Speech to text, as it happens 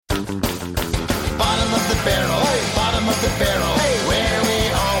Bottom of the barrel, bottom of the barrel, where we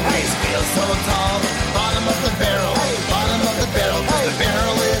always feel so tall. Bottom of the barrel, bottom of the barrel, 'cause the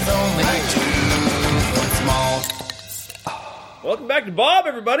barrel is only 2 foot small. Welcome back to Bob,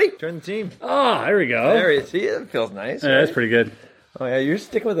 everybody. Turn the team. Oh, there we go. There you see, it feels nice. Yeah, right? that's pretty good. Oh yeah, you're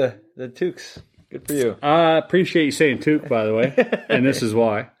sticking with the toques. Good for you. Appreciate you saying toque, by the way. And this is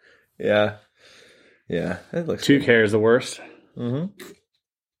why. Yeah. That looks Toque good. hair is the worst.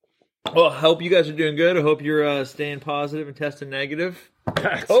 Well, I hope you guys are doing good. I hope you're staying positive and testing negative.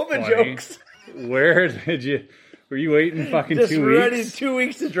 That's COVID funny. jokes. Where did you... Were you waiting fucking Just 2 ready weeks? 2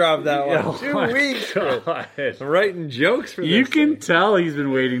 weeks to drop that one. Oh 2 my weeks. God. I'm writing jokes for this. You can thing. tell he's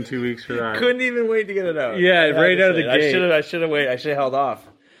been waiting 2 weeks for that. Couldn't even wait to get it out. Yeah, I had right to out of say the it. gate. I should have waited. I should have held off.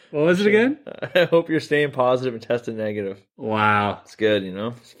 What was it again? I hope you're staying positive and testing negative. Wow. It's good, you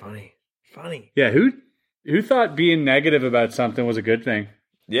know? It's funny. Yeah, who thought being negative about something was a good thing?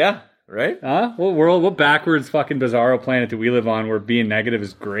 Yeah, right? Huh? What backwards fucking bizarro planet do we live on where being negative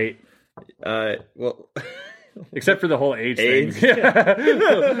is great? Well... Except for the whole AIDS AIDS? thing. Ignore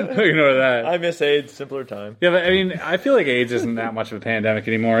that. I miss AIDS. Simpler time. Yeah, but I mean, I feel like AIDS isn't that much of a pandemic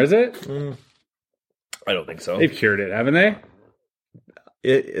anymore, is it? I don't think so. They've cured it, haven't they?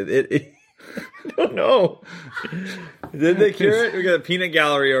 I don't know. Did they cure it? We got a peanut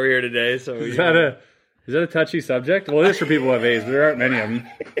gallery over here today. So Is that a touchy subject? Well, it is for people who have AIDS, but there aren't many of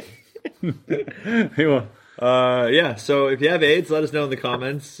them. Well, yeah. So if you have AIDS, let us know in the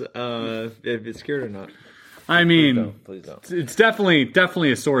comments if it's cured or not. I mean, Please don't. it's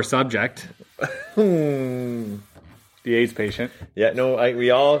definitely a sore subject. The AIDS patient. Yeah. No. We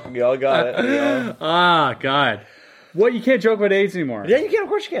all got it. We all... Ah, God. What? You can't joke about AIDS anymore? Yeah, you can. Of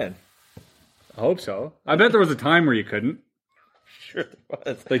course, you can. I hope so. I bet there was a time where you couldn't. Sure.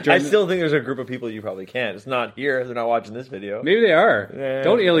 Like I during still think there's a group of people you probably can't. It's not here. They're not watching this video. Maybe they are. Yeah.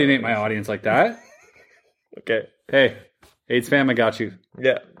 Don't alienate my audience like that. Okay. Hey, AIDS fam, I got you.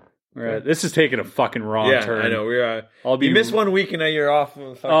 Yeah. This is taking a fucking wrong Yeah, turn. I know. We're. I'll be- You missed 1 week and now you're off.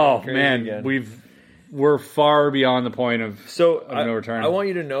 Oh Crazy man, again. we're far beyond the point of no return. I want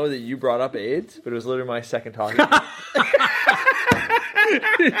you to know that you brought up AIDS, but it was literally my second talking.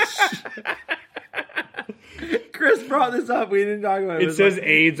 Chris brought this up. We didn't talk about it. It says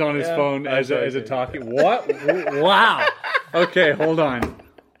AIDS on his phone as a talking. What? Wow. Okay, hold on.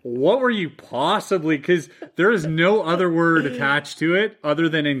 What were you possibly? Because there is no other word attached to it other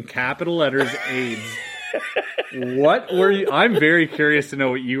than in capital letters AIDS. What were you? I'm very curious to know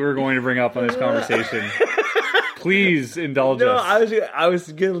what you were going to bring up on this conversation. Please indulge us. I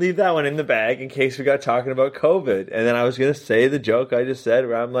was gonna leave that one in the bag in case we got talking about COVID, and then I was gonna say the joke I just said,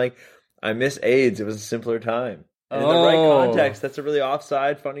 where I'm like, I miss AIDS. It was a simpler time. And in the right context, that's a really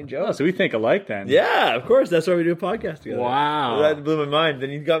offside, funny joke. Oh, so we think alike then. Yeah, of course. That's why we do a podcast together. Wow. That blew my mind.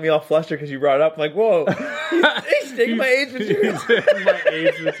 Then you got me all flustered because you brought it up. I'm like, whoa, he's taking my AIDS material. My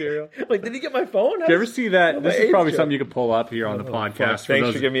AIDS material. Like, did he get my phone? Did you ever see that? This is AIDS probably joke. something you could pull up here on the podcast. Thanks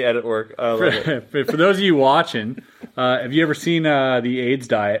for giving me edit work. I love it. For those of you watching, have you ever seen the AIDS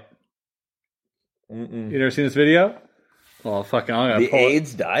diet? Mm-mm. You never seen this video? Well, fucking, I'm gonna The pull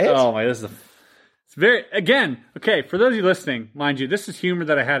AIDS it. diet? Oh my, this is it's very, again, okay, for those of you listening, mind you, this is humor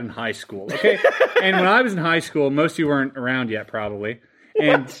that I had in high school, okay? And when I was in high school, most of you weren't around yet, probably.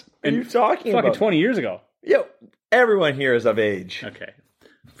 And, What are you talking fucking about? 20 years ago. Yo, everyone here is of age. Okay.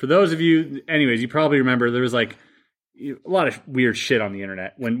 For those of you, anyways, you probably remember there was like a lot of weird shit on the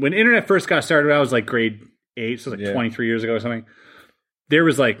internet. When internet first got started, I was like grade 8, so like 23 years ago or something. There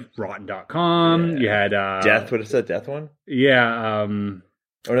was like rotten.com. You had Death, what is that, Death one? Yeah,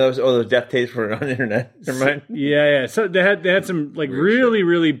 Oh, no, those death tapes were on the internet. Never mind. Yeah. So they had some like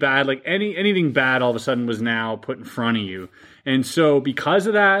really bad, like anything bad all of a sudden was now put in front of you. And so because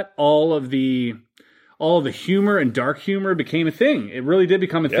of that, all of the humor and dark humor became a thing. It really did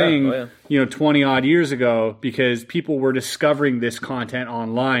become a thing, 20 odd years ago, because people were discovering this content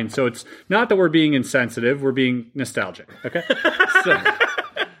online. So it's not that we're being insensitive, we're being nostalgic. Okay.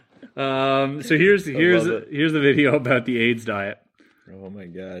 So here's the video about the AIDS diet. Oh my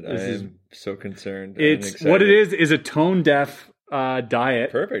God, I am so concerned. It's what it is a tone deaf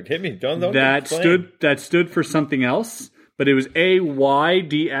diet. Perfect. Hit me. Don't that explain. stood for something else, but it was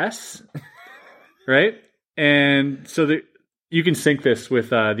AIDS, right? And so you can sync this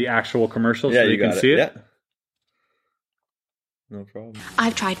with the actual commercial, so you can see it. Yeah. No problem.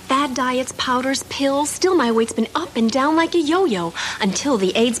 I've tried fad diets, powders, pills. Still, my weight's been up and down like a yo-yo until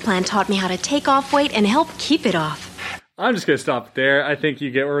the AIDS plan taught me how to take off weight and help keep it off. I'm just going to stop there. I think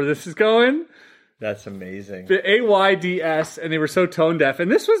you get where this is going. That's amazing. The AIDS, and they were so tone deaf. And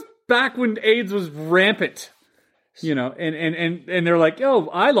this was back when AIDS was rampant. You know, and they're like, "Oh,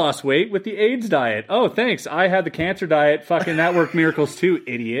 I lost weight with the AIDS diet. Oh, thanks. I had the cancer diet. Fucking that worked miracles too,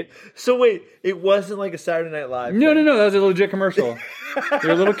 idiot." So wait, it wasn't like a Saturday Night Live No, thing. no, that was a legit commercial.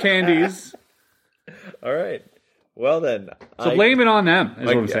 They're little candies. All right. Well then. So blame it on them, is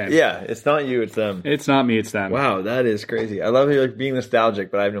what I'm saying. Yeah, it's not you, it's them. It's not me, it's them. Wow, that is crazy. I love how you're like being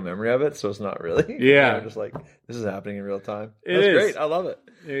nostalgic, but I have no memory of it, so it's not really. Yeah. I'm just like, this is happening in real time. It That's is. great. I love it.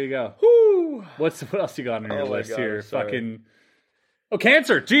 There you go. Whoo! What else you got on your Oh my list God, here? I'm sorry. Fucking... Oh,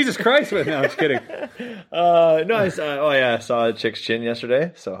 cancer! Jesus Christ! No, I'm just kidding. No, I saw a chick's chin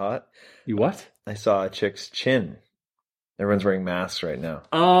yesterday. So hot. You what? I saw a chick's chin. Everyone's wearing masks right now.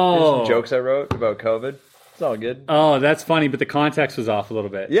 Oh. There's some jokes I wrote about COVID. It's all good. Oh, that's funny, but the context was off a little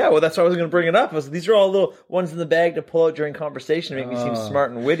bit. Yeah, well, that's why I was going to bring it up. These are all little ones in the bag to pull out during conversation to make me seem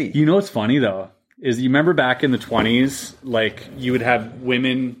smart and witty. You know what's funny, though? Is you remember back in the 20s, like, you would have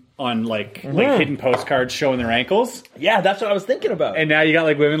women on, like hidden postcards showing their ankles? Yeah, that's what I was thinking about. And now you got,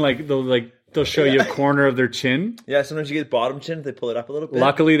 like, women, they'll show you a corner of their chin. Yeah, sometimes you get bottom chin if they pull it up a little bit.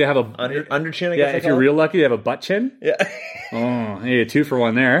 Luckily, they have a... Under chin, I guess. Yeah, if you're real lucky, they have a butt chin. Yeah. Oh, hey, 2 for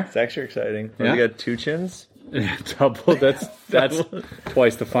 1 there. It's actually exciting. Yeah. You got 2 chins? Double, that's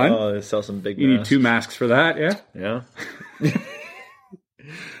twice the fun. Oh, they sell some big You need masks. 2 masks for that, yeah? Yeah.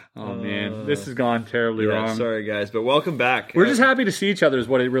 Oh, man. This has gone terribly Yeah, wrong. sorry, guys, but welcome back. We're just happy to see each other is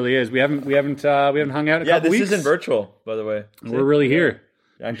what it really is. We haven't hung out in a Yeah, couple this weeks. isn't virtual, by the way. We're really here.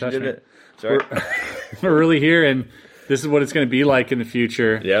 Actually did me. it. Sorry. We're really here, and this is what it's going to be like in the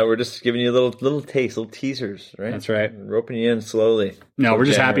future. Yeah, we're just giving you little taste, little teasers, right? That's right. Roping you in slowly. No, we're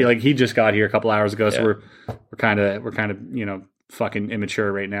just happy. January. Like he just got here a couple hours ago, Yeah. so we're kind of fucking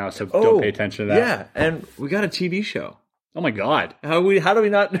immature right now. So don't pay attention to that. Yeah, and we got a TV show. Oh my god. How do we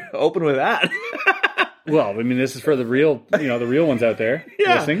not open with that? Well, I mean, this is for the real ones out there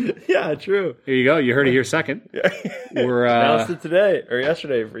listening. Yeah, true. Here you go. You heard it here second. We're Announced it today or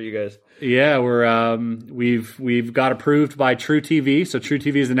yesterday for you guys. Yeah, we've got approved by True TV. So True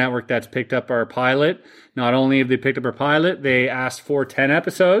TV is the network that's picked up our pilot. Not only have they picked up our pilot, they asked for 10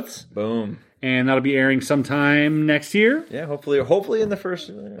 episodes. Boom. And that'll be airing sometime next year. Yeah, hopefully in the first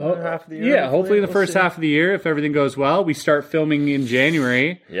half of the year. Yeah, hopefully in the first see. half of the year, if everything goes well. We start filming in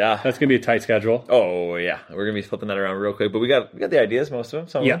January. Yeah. That's going to be a tight schedule. Oh yeah, we're gonna be flipping that around real quick, but we got the ideas, most of them.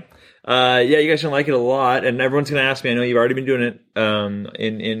 Some of Yeah. them. Yeah, you guys gonna like it a lot, and everyone's gonna ask me. I know you've already been doing it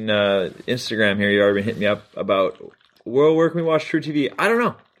in Instagram here. You've already been hitting me up about where can we watch True TV? I don't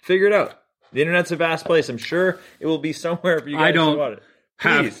know. Figure it out. The internet's a vast place. I'm sure it will be somewhere for you guys to watch it.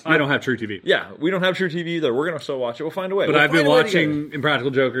 I don't have True TV. Yeah, we don't have True TV either. We're gonna still watch it. We'll find a way. But We'll I've been find a way watching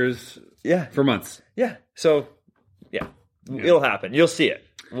Impractical Jokers for months. Yeah. So, yeah, it'll happen. You'll see it.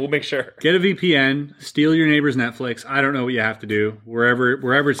 We'll make sure. Get a VPN, steal your neighbor's Netflix. I don't know what you have to do.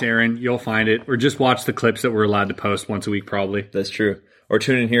 Wherever it's airing, you'll find it. Or just watch the clips that we're allowed to post once a week, probably. That's true. Or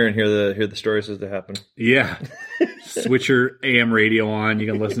tune in here and hear the stories as they happen. Yeah. Switch your AM radio on. You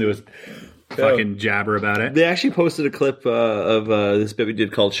can listen to us fucking jabber about it. They actually posted a clip of this bit we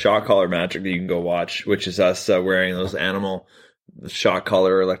did called Shock Collar Magic that you can go watch, which is us wearing those animal shock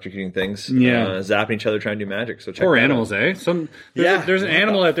collar electrocuting things. Zapping each other trying to do magic. So check Or that animals, out. There's an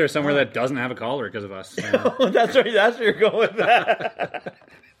animal out there somewhere that doesn't have a collar because of us. Oh, that's right. That's where you're going with that.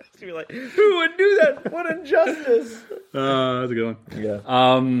 You're like, who would do that? What injustice! That's a good one. Yeah.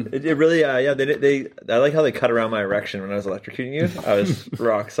 It really. Yeah. They. I like how they cut around my erection when I was electrocuting you. I was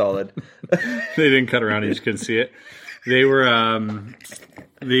rock solid. They didn't cut around; you just couldn't see it. They were Go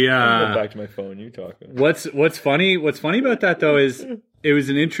back to my phone. You talking? What's funny about that though is it was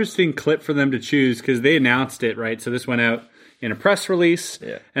an interesting clip for them to choose because they announced it, right? So this went out in a press release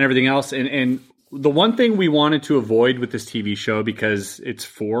and everything else, and the one thing we wanted to avoid with this TV show, because it's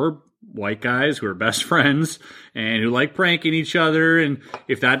for white guys who are best friends and who like pranking each other, and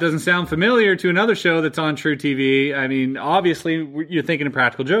if that doesn't sound familiar to another show that's on True TV, I mean, obviously you're thinking of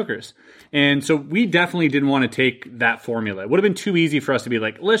Practical Jokers. And so we definitely didn't want to take that formula. It would have been too easy for us to be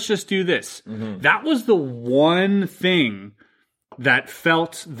like, let's just do this. Mm-hmm. That was the one thing that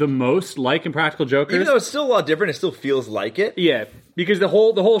felt the most like Impractical Jokers. Even though it's still a lot different, it still feels like it. Yeah, because the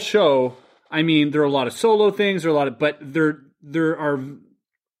whole show, I mean, there are a lot of solo things, but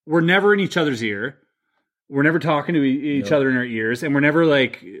we're never in each other's ear. We're never talking to each other in our ears, and we're never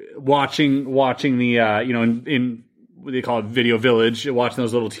like watching the in what they call it, Video Village, watching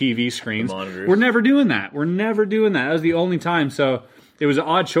those little TV screens. We're never doing that. That was the only time. So it was an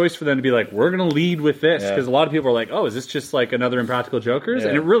odd choice for them to be like, we're going to lead with this, because a lot of people are like, oh, is this just like another Impractical Jokers?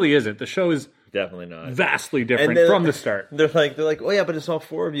 And it really isn't. The show is definitely not vastly different from the start. They're like, oh yeah, but it's all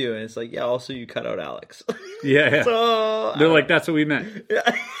 4 of you, and it's like, yeah, also you cut out Alex. Yeah. So they're like, that's what we meant.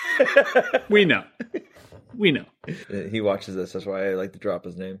 Yeah. We know. We know. He watches this. That's why I like to drop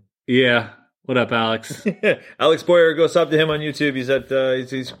his name. Yeah. What up, Alex? Alex Boyer, go sub to him on YouTube. He's at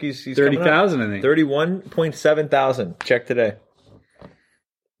he's 30,000, I think. 31.7 thousand. Check today.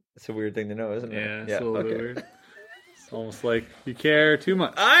 It's a weird thing to know, isn't it? Yeah, it's a little bit weird. It's almost like you care too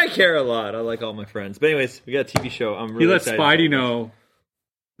much. I care a lot. I like all my friends. But anyways, we got a TV show. I'm really He let excited Spidey know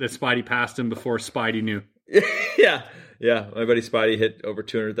that Spidey passed him before Spidey knew. Yeah. My buddy Spidey hit over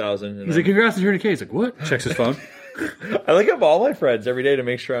 200,000. He's like, congrats on 200K. He's like, what? Checks his phone. I look up all my friends every day to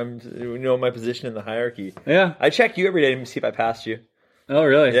make sure I'm my position in the hierarchy. Yeah. I check you every day to see if I passed you. Oh,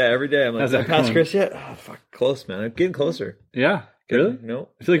 really? Yeah, every day. I'm like, how's that passed going? Chris yet? Oh, fuck, close, man. I'm getting closer. Yeah. Really? No.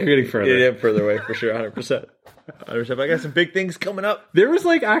 I feel like you're getting further. Yeah, further away for sure. 100%. 100%. I got some big things coming up. There was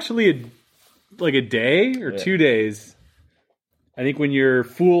like actually a day or 2 days, I think, when your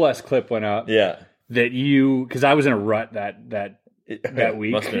Fool S clip went up. Yeah. That you, because I was in a rut that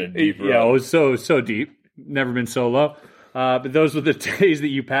week. Must have been a deep rut. Yeah, it was so deep. Never been so low. But those were the days that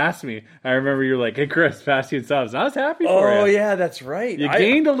you passed me. I remember you were like, hey, Chris, pass you in subs. I was happy for you. Oh, yeah, that's right. You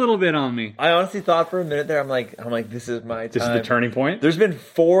gained a little bit on me. I honestly thought for a minute there, I'm like, this is my time. This is the turning point? There's been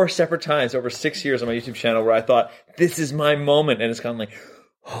 4 separate times over 6 years on my YouTube channel where I thought, this is my moment. And it's kind of like,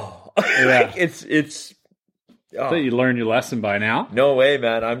 oh. Yeah. it's I thought you learned your lesson by now. No way,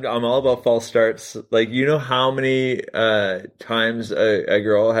 man. I'm all about false starts. Like, you know how many times a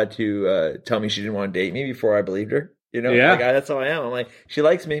girl had to tell me she didn't want to date me before I believed her? You know, yeah. Like, that's how I am. I'm like, she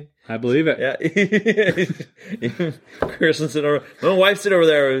likes me. I believe it. Yeah. Kirsten sitting over, my wife sitting over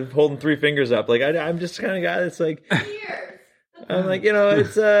there holding 3 fingers up. Like, I'm just the kind of guy that's like, I'm like,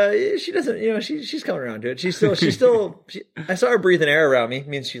 it's she doesn't, she's coming around to it. She's still. I saw her breathing air around me.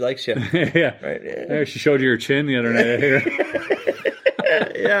 Means she likes you. Yeah. Right. Yeah. There, she showed you her chin the other night.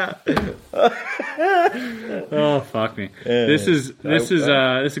 Yeah. Oh, fuck me. This is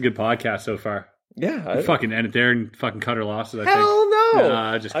a good podcast so far. Yeah, I fucking end it there and fucking cut her losses. I think. Hell no!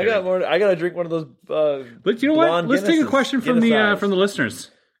 Nah, just kidding. I got more. I gotta drink one of those. But you know what? Let's take a question from the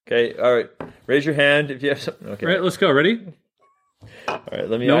listeners. Okay, all right. Raise your hand if you have something. Okay, right, let's go. Ready? All right,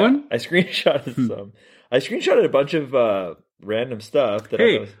 let me. No one? I screenshotted some. I screenshotted a bunch of random stuff.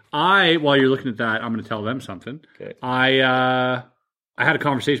 That while you're looking at that, I'm going to tell them something. Okay. I had a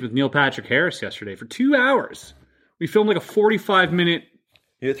conversation with Neil Patrick Harris yesterday for 2 hours. We filmed like a 45-minute.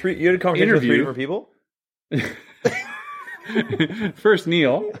 You had a conversation interview. with 3 different people? First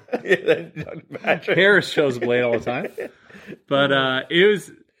Neil. Harris shows Blaine all the time. But it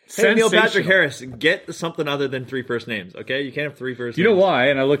was Hey, Neil Patrick Harris, get something other than 3 first names, okay? You can't have 3 first names. You know why?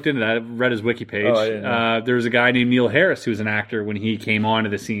 And I looked into that. I read his wiki page. Oh, I didn't know. There was a guy named Neil Harris who was an actor when he came onto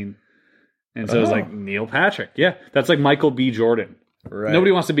the scene. And so it was like, Neil Patrick. Yeah, that's like Michael B. Jordan. Right.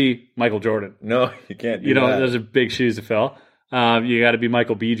 Nobody wants to be Michael Jordan. No, you can't do that. Those are big shoes to fill. You got to be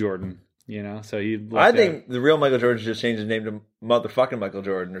Michael B. Jordan, so I think the real Michael Jordan should just change his name to motherfucking Michael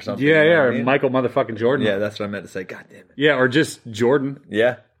Jordan or something. Yeah, or I mean? Michael motherfucking Jordan. Yeah, that's what I meant to say. God damn it. Yeah, or just Jordan.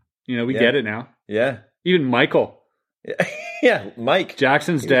 Yeah. We get it now. Yeah. Even Michael. Yeah, Mike.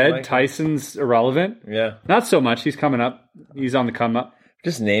 Jackson's dead. Mike. Tyson's irrelevant. Yeah. Not so much. He's coming up. He's on the come up.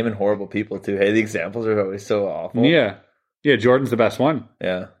 Just naming horrible people, too. Hey, the examples are always so awful. Yeah. Yeah, Jordan's the best one.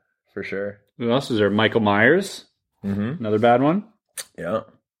 Yeah, for sure. Who else is there? Michael Myers. Mm-hmm. Another bad one. Yeah.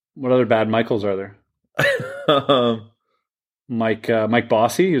 What other bad Michaels are there? Mike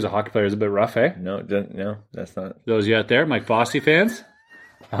Bossy. He was a hockey player. He was a bit rough, eh? No, that's not. Those you out there, Mike Bossy fans?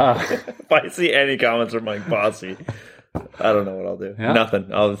 If I see any comments from Mike Bossy, I don't know what I'll do. Yeah. Nothing.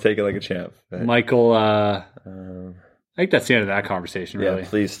 I'll take it like a champ. But, Michael, I think that's the end of that conversation, really. Yeah,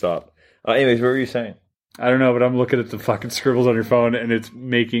 please stop. Anyways, what were you saying? I don't know, but I'm looking at the fucking scribbles on your phone, and it's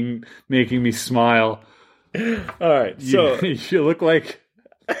making me smile. All right, so you look like.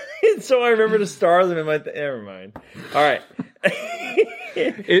 So I remember to star them in my. Never mind. All right.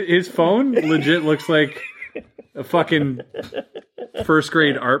 His phone legit looks like a fucking first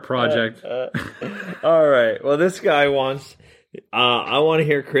grade art project. All right. Well, this guy wants. I want to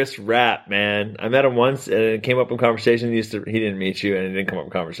hear Chris rap, man. I met him once, and it came up in conversation. He didn't meet you, and it didn't come up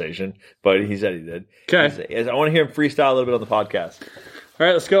in conversation, but he said he did. Okay. I want to hear him freestyle a little bit on the podcast. All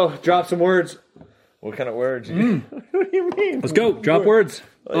right, let's go. Drop some words. What kind of words? What do you mean? Let's go. Drop words.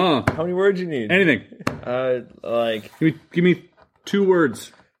 How many words you need? Anything. Give me 2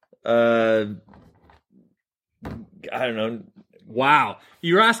 words. I don't know. Wow.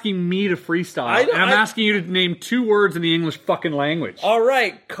 You're asking me to freestyle, and I'm asking you to name 2 words in the English fucking language. All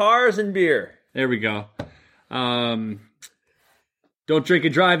right. Cars and beer. There we go. Don't drink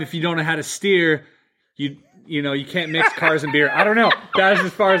and drive if you don't know how to steer. you can't mix cars and beer. I don't know. That is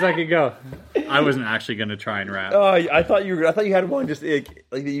as far as I could go. I wasn't actually going to try and rap. Oh, I thought you had one just like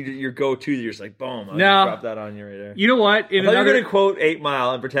your go-to. You're just like, boom. I'll just drop that on you right there. You know what? I thought you were going to quote 8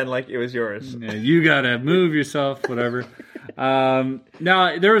 Mile and pretend like it was yours. Yeah, you got to move yourself, whatever.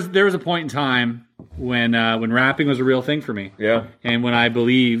 No, there was a point in time when rapping was a real thing for me. Yeah. And when I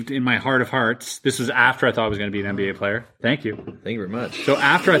believed in my heart of hearts, this was after I thought I was going to be an NBA player. Thank you. Thank you very much. So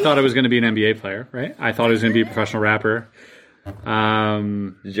after I thought I was going to be an NBA player, right? I thought I was going to be a professional rapper. Did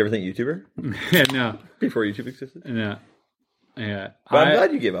you ever think YouTuber? Yeah, no. Before YouTube existed? No. Yeah. But I'm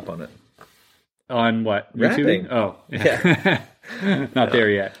glad you gave up on it. On what? Rapping. YouTube? Oh. Yeah. Not there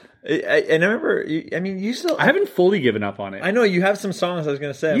yet. And I remember, you still... I haven't fully given up on it. I know, you have some songs I was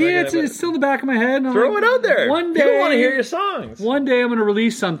going to say. Yeah, it's still in the back of my head. Throw it out there. One day, people want to hear your songs. One day I'm going to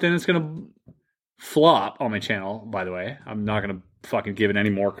release something that's going to flop on my channel, by the way. I'm not going to fucking give it any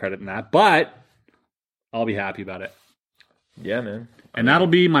more credit than that. But I'll be happy about it. Yeah, man. And that'll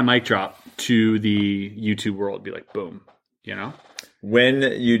be my mic drop to the YouTube world. Be like, boom, When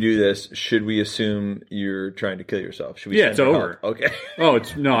you do this, should we assume you're trying to kill yourself? Should we? Yeah, it's over. Help? Okay.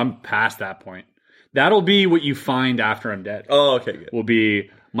 I'm past that point. That'll be what you find after I'm dead. Oh, okay, good. Will be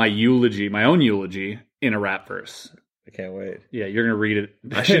my eulogy, my own eulogy in a rap verse. I can't wait. Yeah, you're gonna read it.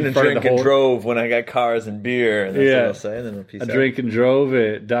 I shouldn't drink and drove when I got cars and beer. And that's what I'll say. And then I drink and drove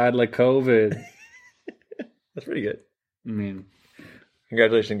it. Died like COVID. That's pretty good. I mean,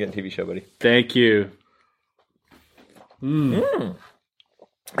 congratulations on getting a TV show, buddy. Thank you. And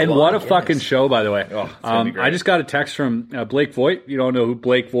what a fucking show, by the way. Oh, I just got a text from Blake Voigt. You don't know who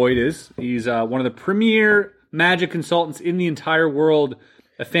Blake Voigt is. He's one of the premier magic consultants in the entire world.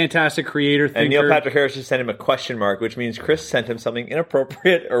 A fantastic creator, thinker. And Neil Patrick Harris just sent him a question mark, which means Chris sent him something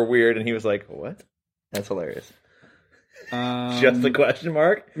inappropriate or weird, and he was like, what? That's hilarious. Just a question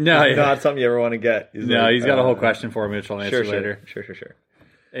mark? No. Not something you ever want to get. He's got a whole question for me, which I'll answer later. Sure.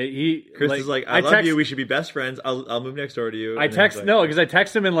 Chris is like, I love you. We should be best friends. I'll move next door to you. Because I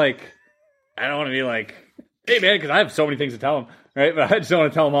text him and I don't want to be like, hey man, because I have so many things to tell him, right? But I just don't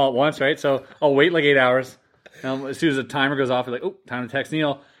want to tell him all at once, right? So I'll wait like 8 hours. As soon as the timer goes off, I'm like, oh, time to text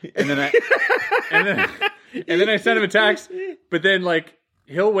Neil, and then I send him a text. But then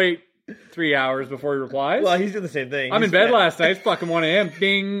he'll wait 3 hours before he replies. Well, he's doing the same thing. I'm in bed last night. It's fucking 1 a.m.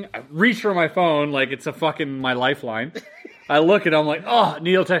 Ding. I reach for my phone like it's a fucking my lifeline. I look at it. I'm like, oh,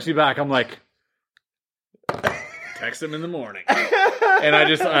 Neil texts me back. I'm like, text him in the morning. And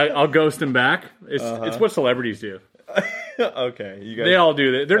I'll ghost him back. It's what celebrities do. Okay. You guys, they all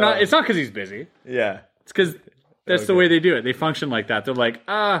do that. They're not. It's not because he's busy. Yeah. It's because that's the way they do it. They function like that. They're like,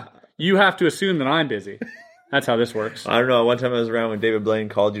 you have to assume that I'm busy. That's how this works. I don't know. One time I was around when David Blaine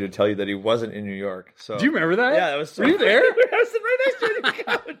called you to tell you that he wasn't in New York. So do you remember that? Yeah, that was so Were you there? I was sitting right next to you on the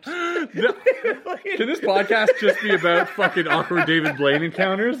couch. Can this podcast just be about fucking awkward David Blaine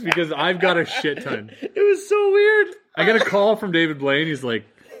encounters? Because I've got a shit ton. It was so weird. I got a call from David Blaine. He's like,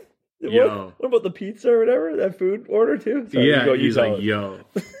 yo. What about the pizza or whatever? That food order too? Sorry, he's like, yo.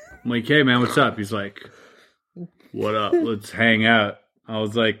 I'm like, hey man, what's up? He's like, what up? Let's hang out. I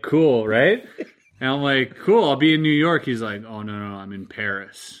was like, cool, right? And I'm like, cool, I'll be in New York. He's like, oh, no, I'm in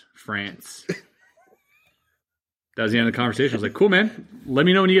Paris, France. That was the end of the conversation. I was like, cool, man. Let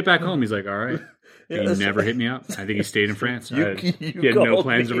me know when you get back home. He's like, all right. He never hit me up. I think he stayed in France. He had no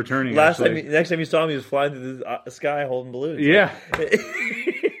plans of returning. Next time you saw him, he was flying through the sky holding balloons. Yeah.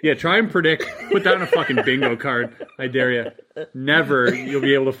 Yeah, try and predict. Put that on a fucking bingo card. I dare you. Never you'll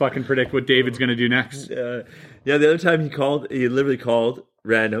be able to fucking predict what David's going to do next. The other time he literally called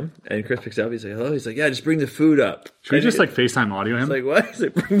random, and Chris picks up. He's like, hello. He's like, yeah, just bring the food up. Should we just FaceTime audio him? He's like, what? He's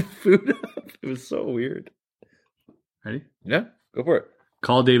like, bring the food up. It was so weird. Ready? Yeah, go for it.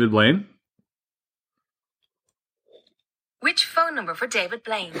 Call David Blaine. Which phone number for David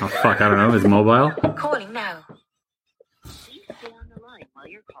Blaine? Oh, fuck, I don't know. His mobile? Calling now. Please stay on the line while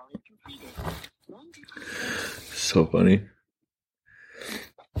your call is completed. So funny.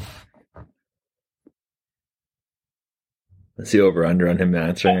 Let's see over-under on him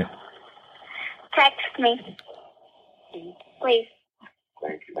answering. Text me. Please.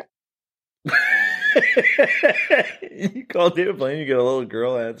 You call David Blaine, you get a little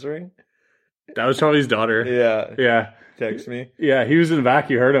girl answering? That was Charlie's daughter. Yeah. Text me. Yeah, he was in the back.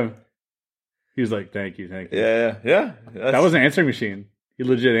 You heard him. He was like, thank you. Yeah. That was an answering machine. He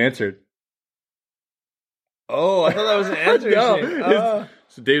legit answered. Oh, I thought that was an answering machine.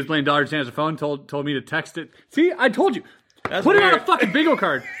 So David Blaine's daughter just answered the phone, told me to text it. See, I told you. That's Put weird. it on a fucking bingo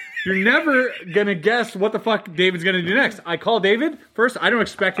card. You're never going to guess what the fuck David's going to do next. I call David. First, I don't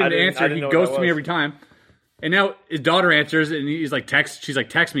expect him to answer. He goes to me every time. And now his daughter answers, and he's like, she's like,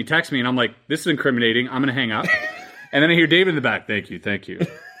 text me. And I'm like, this is incriminating. I'm going to hang up. And then I hear David in the back, thank you.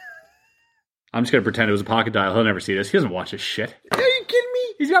 I'm just going to pretend it was a pocket dial. He'll never see this. He doesn't watch this shit. Are you kidding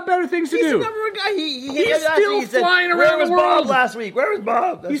me? He's got better things to do. He's the number one guy. He's still flying around the world. Where was Bob last week? Where was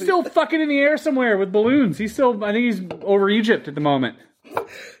Bob? He's still fucking in the air somewhere with balloons. I think he's over Egypt at the moment.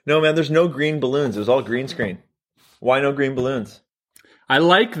 No, man, there's no green balloons. It was all green screen. Why no green balloons? I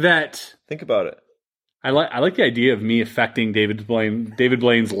like that. Think about it. I like the idea of me affecting David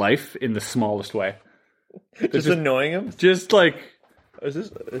Blaine's life in the smallest way. Just annoying him? Just like... We're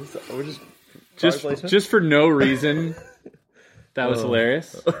just for no reason. That was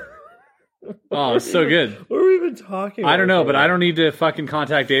hilarious. Oh, it's so good. What are we even talking about? I don't know, but I don't need to fucking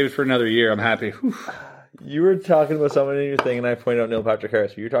contact David for another year. I'm happy. Whew. You were talking about someone in your thing, and I pointed out Neil Patrick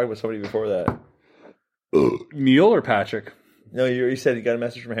Harris. You were talking about somebody before that. Neil or Patrick? No, you said you got a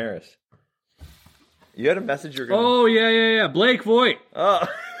message from Harris. You had a message you're going to... Oh, yeah. Blake Voigt. Oh.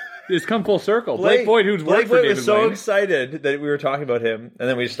 It's come full circle. Blake Voigt, who's worked for David was so Blaine. excited that we were talking about him, and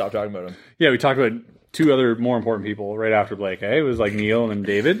then we just stopped talking about him. Yeah, we talked about two other more important people right after Blake. It was like Neil and then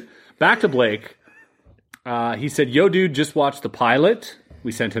David. Back to Blake. He said, yo, dude, just watch the pilot.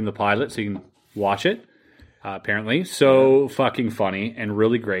 We sent him the pilot so you can watch it, apparently. So fucking funny and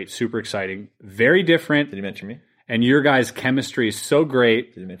really great. Super exciting. Very different. Did he mention me? And your guys' chemistry is so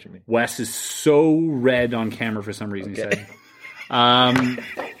great. Did he mention me? Wes is so red on camera for some reason, he said.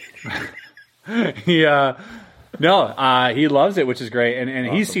 He loves it, which is great. And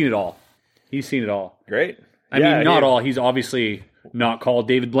awesome. He's seen it all. Great. I mean, not all. He's obviously not called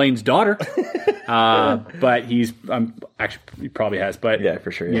David Blaine's daughter. But he's actually he probably has. But yeah,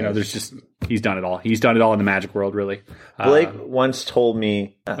 for sure. He's done it all. He's done it all in the magic world, really. Blake once told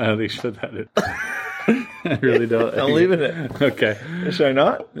me. I don't think should that it. I really don't. I'm leaving it. Okay. Should I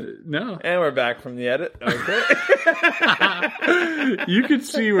not? No. And we're back from the edit. Okay. You could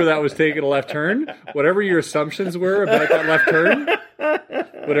see where that was taking a left turn. Whatever your assumptions were about that left turn,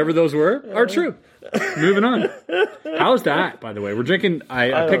 whatever those were, are true. Moving on. How's that, by the way? We're drinking.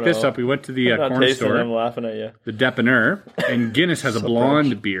 I picked this up. We went to the corner store. I'm laughing at you. The Depanneur, and Guinness has a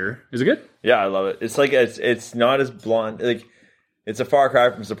blonde beer. Is it good? Yeah, I love it. It's like it's not as blonde. Like it's a far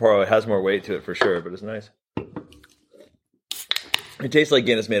cry from Sapporo. It has more weight to it for sure, but it's nice. It tastes like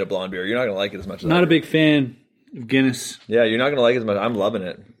Guinness made a blonde beer. You're not gonna like it as much as not a big fan of Guinness. Yeah, you're not gonna like it as much. I'm loving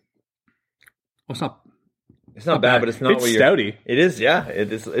it. Well, it's not bad, but it's not it's what stouty. It is, yeah.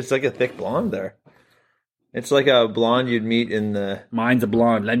 It's like a thick blonde there. It's like a blonde you'd meet in the... Mine's a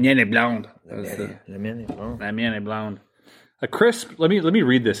blonde. La mienne est blonde. La mienne est blonde. La mienne est blonde. A crisp... Let me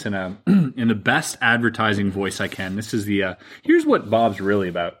read this in the best advertising voice I can. This is the... here's what Bob's really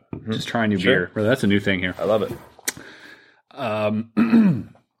about. Just trying new beer. Well, that's a new thing here. I love it.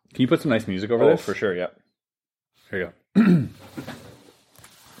 Can you put some nice music over this? For sure, yeah. Here you go.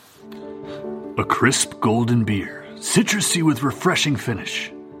 A crisp golden beer. Citrusy with refreshing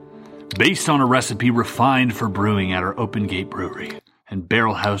finish. Based on a recipe refined for brewing at our Open Gate Brewery and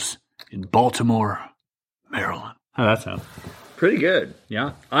Barrel House in Baltimore, Maryland. How'd that sound? Pretty good.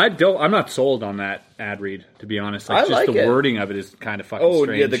 Yeah. I'm not sold on that ad read, to be honest. I like the it. wording of it is kind of fucking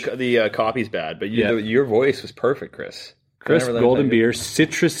strange. Yeah, the copy's bad, but your voice was perfect, Chris. Crisp golden beer,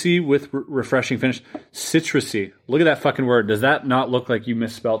 citrusy with refreshing finish. Citrusy. Look at that fucking word. Does that not look like you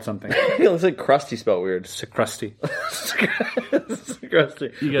misspelled something? It looks like crusty spelled weird. Crusty.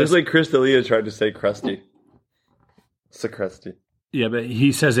 Crusty. It's like Chris D'Elia tried to say crusty. Crusty. Yeah, but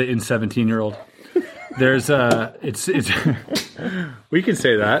he says it in 17-year-old. There's it's we can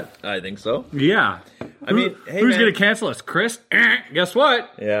say that. I think so. Yeah. I mean, who's going to cancel us? Chris? Guess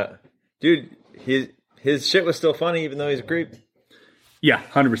what? Yeah. Dude, his shit was still funny even though he's a creep. Yeah,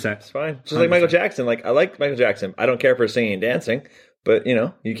 100%. It's fine. Just like Michael Jackson. Like, I like Michael Jackson. I don't care for singing and dancing, but you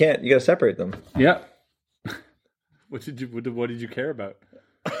got to separate them. Yeah. What did you care about?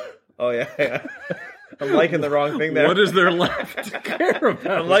 Oh yeah. I'm liking the wrong thing there. What is there left to care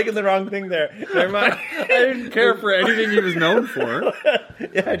about? I'm liking the wrong thing there. Never mind. I didn't care for anything he was known for.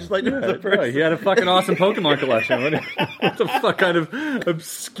 Yeah, I just liked him as a person. Yeah, he had a fucking awesome Pokemon collection. What the fuck kind of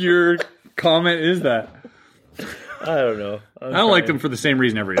obscure comment is that? I don't know. I don't like him for the same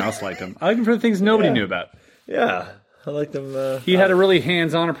reason everyone else liked him. I like him for the things nobody knew about. Yeah, I liked him. He had a really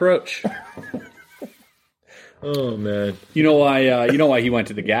hands-on approach. Oh man, you know why he went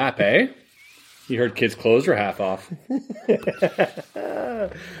to the Gap, eh? He heard kids' clothes were half off. I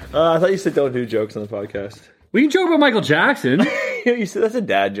thought you said don't do jokes on the podcast. We can joke about Michael Jackson. You said that's a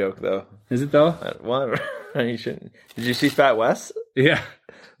dad joke, though. Is it though? Well, you shouldn't. Did you see Fat Wes? Yeah.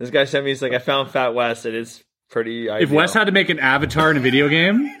 This guy sent me. He's like, I found Fat Wes. It is pretty ideal. If Wes had to make an avatar in a video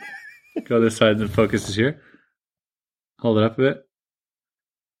game, go this side. The focus is here. Hold it up a bit.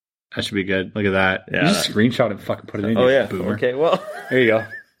 That should be good. Look at that. Yeah, You just screenshot it and fucking put it in. Oh, you yeah. boomer. Okay, well. There you go.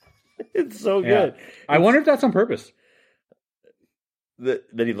 It's so Yeah. good. I wonder if that's on purpose. That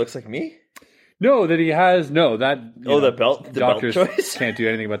he looks like me? No, that he has that. The belt Doctors choice? can't do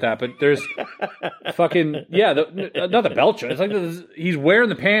anything about that. But there's fucking not the belt choice. It's like he's wearing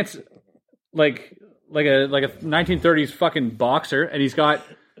the pants like a 1930s fucking boxer, and he's got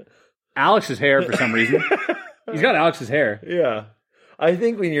Alex's hair for some reason. He's got Alex's hair. Yeah. I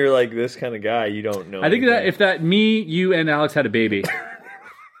think when you're like this kind of guy, you don't know. I think that if that me, you, and Alex had a baby,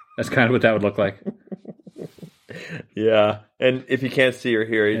 that's kind of what that would look like. Yeah, and if you can't see or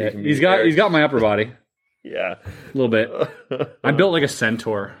hear, you can He's got my upper body. Yeah, A little bit. I'm built like a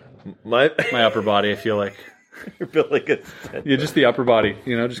centaur. my upper body, I feel like. You're built like a Yeah, just the upper body,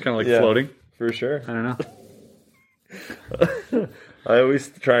 just kind of like floating. for sure. I don't know. I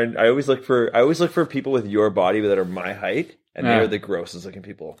always look for people with your body that are my height, and they're the grossest looking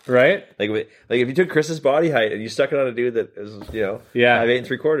people. Right? Like if you took Chris's body height and you stuck it on a dude that is 5'8"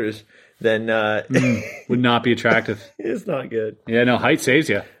 3/4", then Would not be attractive. it's not good. Yeah, no, height saves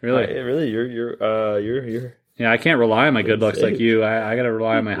you. Really. Really, you're. Yeah, I can't rely on my good looks like you. I got to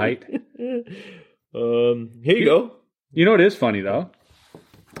rely on my height. Here you go. You know what is funny, though?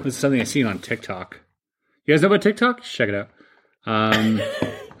 This is something I seen on TikTok. You guys know about TikTok? Check it out.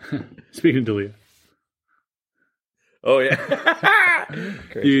 Speaking to Leah. Oh yeah.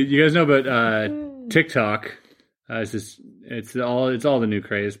 You guys know about TikTok? It's all the new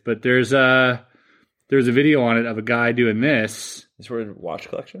craze. But there's a video on it of a guy doing this. This for a watch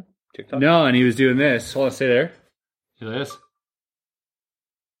collection? TikTok? No, and he was doing this. Hold on, stay there. Do this.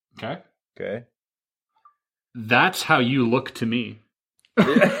 Okay. Okay. That's how you look to me.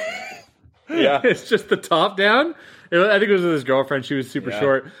 Yeah. It's just the top down. I think it was with his girlfriend. She was super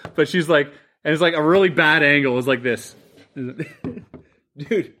short, but she's like, and it's like a really bad angle. It's like this,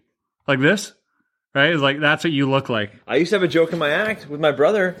 Dude. like this, right? It's like that's what you look like. I used to have a joke in my act with my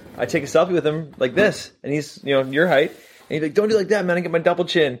brother. I take a selfie with him like this, and he's your height. And he's like, "Don't do like that, man. I get my double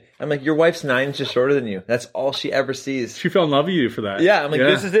chin." I'm like, "Your wife's 9 inches shorter than you. That's all she ever sees." She fell in love with you for that. Yeah, I'm like,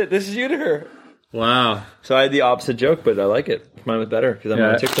 "This is it. This is you to her." Wow. So I had the opposite joke, but I like it. Mine was better because I'm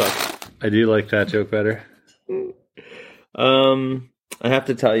on TikTok. I do like that joke better. I have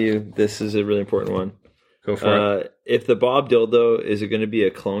to tell you, this is a really important one. Go for it. If the Bob dildo, is it going to be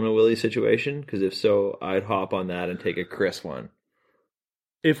a clone of Willie situation? Because if so, I'd hop on that and take a Chris one.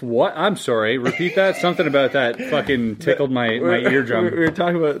 If what? I'm sorry. Repeat that. Something about that fucking tickled my eardrum. We were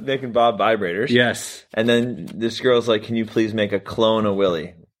talking about making Bob vibrators. Yes. And then this girl's like, "Can you please make a clone of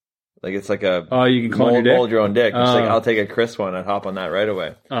Willie?" Like it's like a you can clone mold your own dick. It's like, Oh. I'll take a Chris one. I'd hop on that right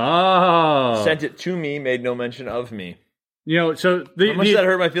away. Oh. Sent it to me, made no mention of me. So How much does that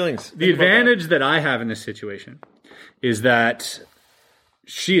hurt my feelings? The advantage that I have in this situation is that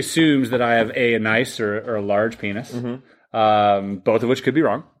she assumes that I have a nice or a large penis, both of which could be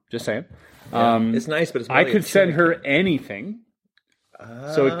wrong. Just saying. It's nice, but it's more I like could a send her anything,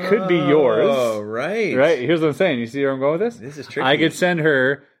 so it could be yours. Oh, right. Right. Here's what I'm saying. You see where I'm going with this? This is tricky. I could send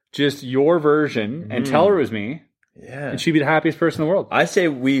her just your version and tell her it was me, Yeah. and she'd be the happiest person in the world. I say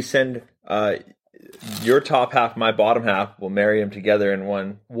we send your top half, my bottom half. We'll marry them together in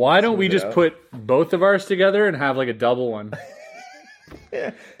one. Why don't we Smooth it just out. put both of ours together and have like a double one?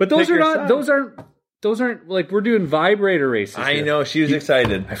 Yeah. But those Pick are your not. side. Those aren't like we're doing vibrator races. I here. know. She was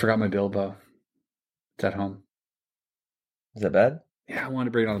excited. I forgot my Bilbo. It's at home. Is that bad? Yeah, I wanted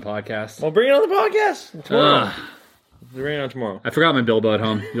to bring it on the podcast. Well, bring it on the podcast tomorrow. Ugh. Bring it on tomorrow. I forgot my Bilbo at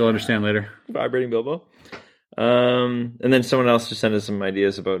home. You'll understand later. Vibrating Bilbo. And then someone else just sent us some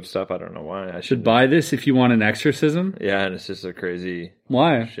ideas about stuff. I don't know why. I Should buy this if you want an exorcism. Yeah, and it's just a crazy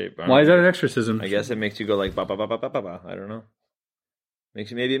Why? shape. Why is that an exorcism? I guess it makes you go like ba ba ba ba ba ba ba. I don't know.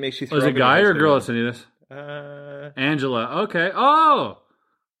 Maybe it makes you. Was it a guy or a girl that sent you this? Angela. Okay. Oh,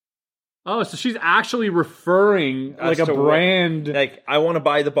 so she's actually referring like a to what- brand. Like, I want to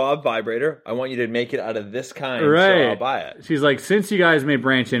buy the Bob vibrator. I want you to make it out of this kind, Right. so I'll buy it. She's like, since you guys may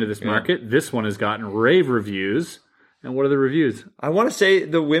branch into this market, this one has gotten rave reviews. And what are the reviews? I want to say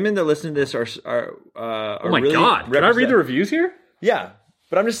the women that listen to this are Oh my really god! Can I read the represent- reviews here? Yeah,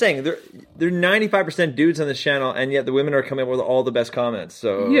 but I'm just saying they're 95% dudes on this channel, and yet the women are coming up with all the best comments.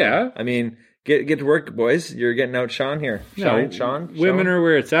 So Yeah. I mean, get to work, boys. You're getting outshone here. Sean. Women are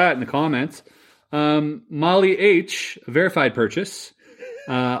where it's at in the comments. Molly H, a verified purchase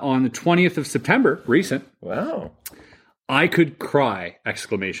on the 20th of September, recent. Wow. I could cry!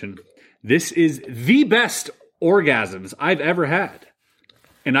 Exclamation. This is the best orgasms I've ever had,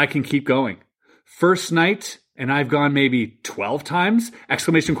 and I can keep going. First night and I've gone maybe 12 times.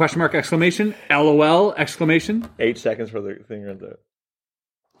 Exclamation, question mark, exclamation, LOL, exclamation. 8 seconds for the thing runs out.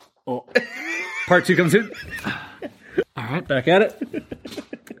 Oh. Part 2 comes in. All right, back at it. All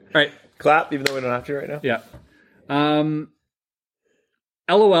right. Clap, even though we don't have to right now. Yeah.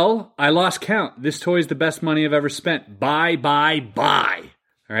 LOL, I lost count. This toy is the best money I've ever spent. Buy.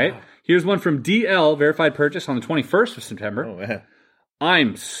 All right. Here's one from DL, verified purchase on the 21st of September. Oh, man.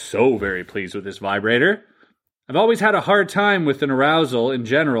 I'm so very pleased with this vibrator. I've always had a hard time with an arousal in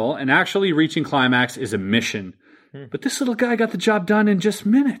general, and actually reaching climax is a mission. But this little guy got the job done in just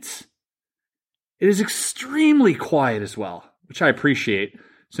minutes. It is extremely quiet as well, which I appreciate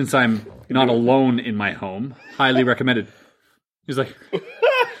since I'm not alone in my home. Highly recommended. He's like...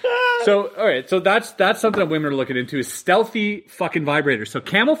 So, all right, so that's something that women are looking into is stealthy fucking vibrators. So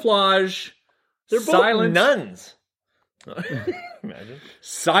camouflage, They're both silent nuns. Imagine.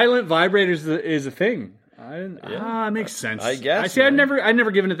 silent vibrators is a thing. It makes sense. I guess. I'd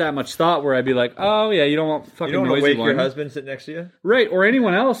never given it that much thought where I'd be like, oh yeah, you don't want fucking You don't want to noisy wake one. your husband sitting next to you? Right, or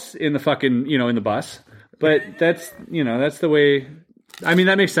anyone else in the fucking, in the bus. But that's the way, I mean,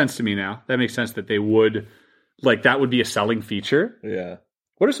 that makes sense to me now. That makes sense that they would, that would be a selling feature. Yeah.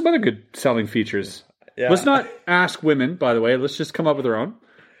 What are some other good selling features? Yeah. Let's not ask women, by the way. Let's just come up with our own.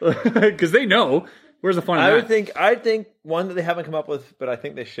 Because they know. Where's the fun in that? I think one that they haven't come up with, but I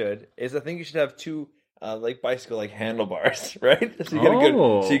think they should, is I think you should have 2 bicycle handlebars, right?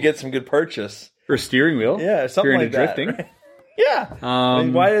 So you get some good purchase. Or a steering wheel. Yeah, something If you're like into that. drifting. Right? Yeah. I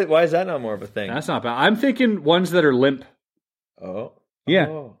mean, why is that not more of a thing? That's not bad. I'm thinking ones that are limp. Oh. Yeah.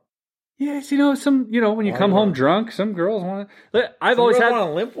 Oh. Yes, some, when you come home drunk, some girls want to. I've Some always girls had want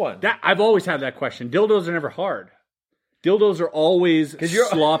a limp one. I've always had that question. Dildos are never hard. Dildos are always you're-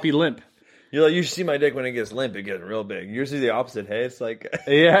 sloppy limp. You're like, you should see my dick when it gets limp, it gets real big. Usually the opposite, hey? It's like,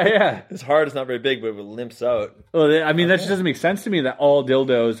 Yeah. it's hard, it's not very big, but it limps out. Well, that just doesn't make sense to me that all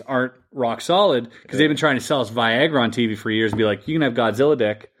dildos aren't rock solid because they've been trying to sell us Viagra on TV for years and be like, you can have Godzilla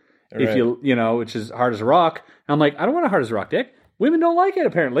dick if you which is hard as a rock. And I'm like, I don't want a hard as a rock dick. Women don't like it,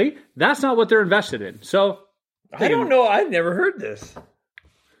 apparently. That's not what they're invested in. So, I don't know. I've never heard this.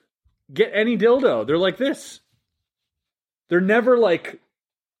 get any dildo. They're like this. They're never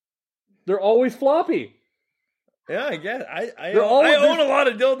they're always floppy. Yeah, I guess. I They're all- own a lot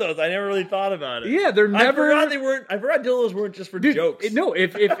of dildos. I never really thought about it. Yeah, they're never. I forgot dildos weren't just for jokes. No,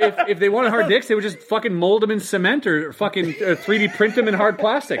 if they wanted hard dicks, they would just fucking mold them in cement or fucking 3D print them in hard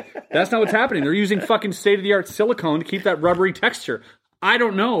plastic. That's not what's happening. They're using fucking state-of-the-art silicone to keep that rubbery texture. I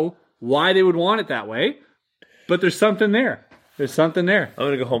don't know why they would want it that way, but there's something there. There's something there. I'm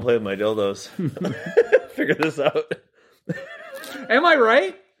going to go home and play with my dildos. Figure this out. Am I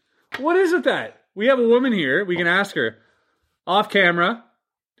right? What is it that? We have a woman here. We can ask her off camera.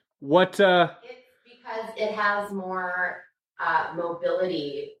 What? It's because it has more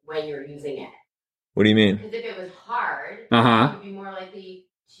mobility when you're using it. What do you mean? Because if it was hard, Uh-huh. you'd be more likely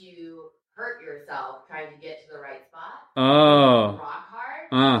to hurt yourself trying to get to the right spot. Oh. Rock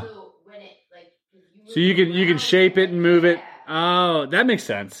hard. So when it So you can shape it and move it. Oh, that makes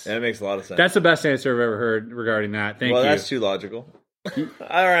sense. That makes a lot of sense. That's the best answer I've ever heard regarding that. Thank you. Well, that's too logical.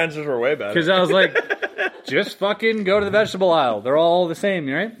 Our answers were way better. Because I was like, just fucking go to the vegetable aisle. They're all the same,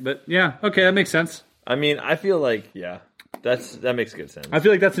 right? But yeah, okay, that makes sense. I mean, I feel like, that makes good sense. I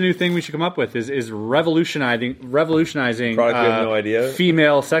feel like that's a new thing we should come up with is revolutionizing Product we have no idea.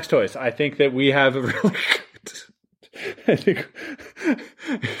 Female sex toys. I think that we have a really good, I think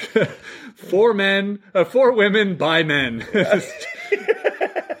 4 women by men.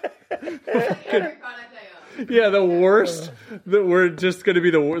 Yeah, the worst. That we're just going to be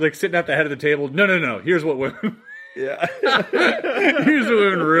the worst, sitting at the head of the table. No. Here's what women. Yeah. Here's what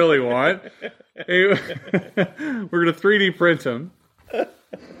women really want. Hey, we're going to 3D print them,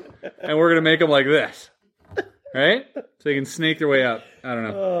 and we're going to make them like this, right? So they can snake their way up. I don't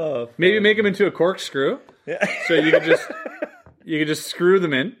know. Oh, maybe make them into a corkscrew. Yeah. So you can just screw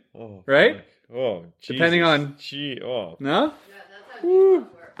them in, right? Oh, Jesus. Depending on. Oh. No. Yeah, that's how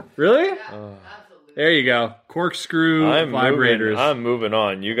G-spots work. Really? Yeah, absolutely. There you go. Corkscrew vibrators. I'm moving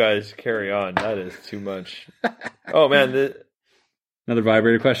on. You guys carry on. That is too much. Oh, man. Another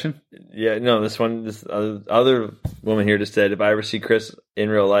vibrator question? Yeah, no, this other woman here just said, if I ever see Chris in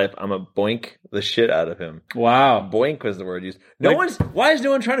real life, I'm going to boink the shit out of him. Wow. Boink was the word used. Why is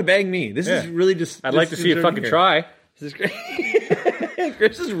no one trying to bag me? This is really just... I'd like to see you fucking try. This is great.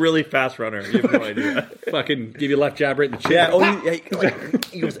 Chris is a really fast runner. You have no idea. Fucking give you a left jab right in the chin. Yeah,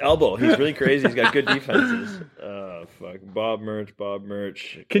 he goes elbow. He's really crazy. He's got good defenses. Oh, fuck. Bob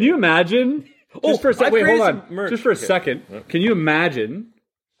Merch. Can you imagine? Just for a second. Wait, hold on. Merch. Just for a second. Can you imagine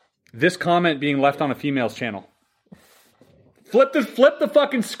This comment being left on a female's channel. Flip the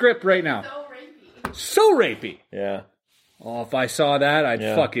fucking script right now. So rapey. Yeah. Oh, if I saw that,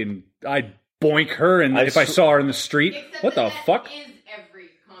 I'd boink her, and if I saw her in the street, what the fuck?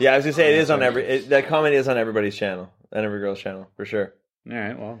 Yeah, I was gonna say it is on that comment is on everybody's channel, on every girl's channel for sure. All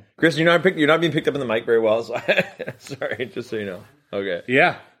right, well, Chris, you're not being picked up in the mic very well. So sorry, just so you know. Okay.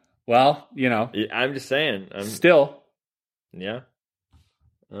 Yeah. Well, I'm just saying. Still. Yeah.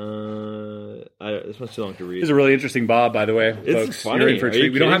 This one's too long to read. This is a really interesting Bob, by the way. It's folks. funny. You're in for a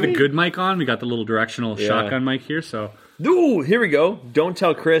treat. We don't have the me? good mic on. We got the little directional shotgun mic here. So, ooh, here we go. Don't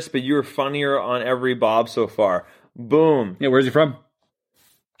tell Chris, but you were funnier on every Bob so far. Boom. Yeah, where's he from?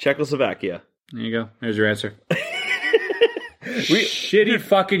 Czechoslovakia. There you go. There's your answer. Shitty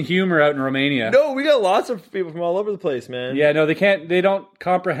fucking humor out in Romania. No, we got lots of people from all over the place, man. Yeah, no, they can't. They don't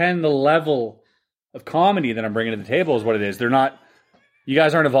comprehend the level of comedy that I'm bringing to the table. Is what it is. They're not. You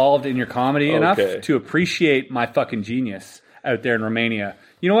guys aren't evolved in your comedy enough to appreciate my fucking genius out there in Romania.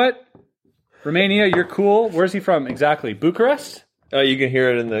 You know what? Romania, you're cool. Where's he from exactly? Bucharest? Oh, you can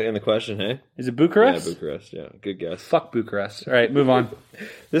hear it in the question, hey? Is it Bucharest? Yeah, Bucharest. Yeah, good guess. Fuck Bucharest. All right, move on.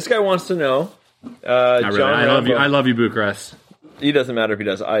 This guy wants to know. John, I love you, Bucharest. He doesn't matter if he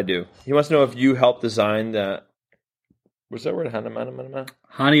does. I do. He wants to know if you helped design the. What's that word?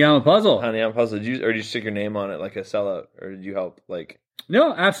 Hanayama puzzle. Hanayama puzzle. Did you stick your name on it like a sellout, or did you help like?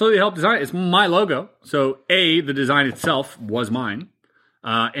 No, absolutely helped design it. It's my logo. So the design itself was mine,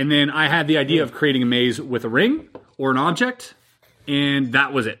 and then I had the idea of creating a maze with a ring or an object, and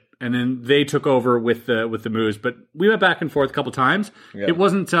that was it. And then they took over with the moves, but we went back and forth a couple times. Yeah. It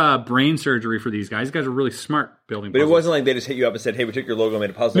wasn't brain surgery for these guys. These guys are really smart building puzzles. But it wasn't like they just hit you up and said, "Hey, we took your logo and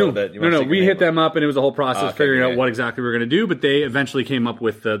made a puzzle of it." No. We hit them up, and it was a whole process figuring out what exactly we were going to do. But they eventually came up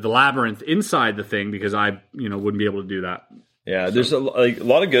with the labyrinth inside the thing because I wouldn't be able to do that. Yeah, there's a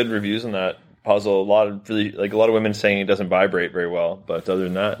lot of good reviews on that puzzle. A lot of women saying it doesn't vibrate very well, but other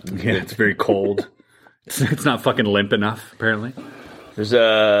than that, it's very cold. It's not fucking limp enough, apparently. There's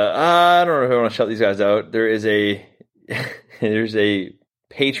I don't know if I want to shut these guys out. There's a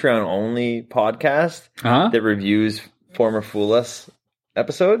Patreon only podcast that reviews former Fool Us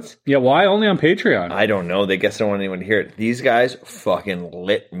episodes. Yeah, why only on Patreon? I don't know. They guess they don't want anyone to hear it. These guys fucking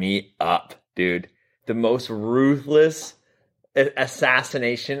lit me up, dude. The most ruthless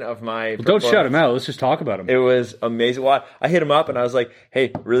assassination of my. Well, don't shout him out. Let's just talk about him. It was amazing. Well, I hit him up and I was like,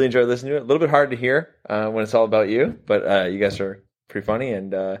 "Hey, really enjoyed listening to it. A little bit hard to hear when it's all about you, but you guys are pretty funny."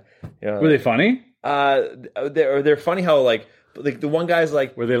 And were they funny? They're funny. How like the one guy's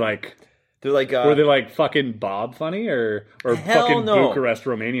like, were they like? They're like, were they like fucking Bob funny or fucking no. Bucharest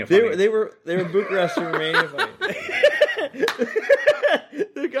Romania funny? They were Bucharest Romania funny.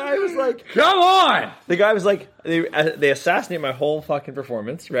 The guy was like, "Come on!" The guy was like, they assassinate my whole fucking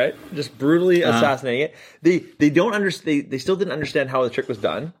performance, right? Just brutally assassinating it. They don't understand. They still didn't understand how the trick was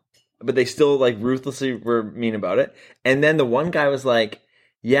done, but they still like ruthlessly were mean about it. And then the one guy was like,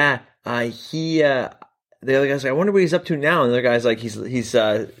 "Yeah, he." The other guy's like, "I wonder what he's up to now." And the other guy's like, "He's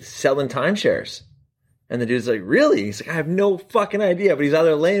selling timeshares." And the dude's like, "Really?" He's like, "I have no fucking idea, but he's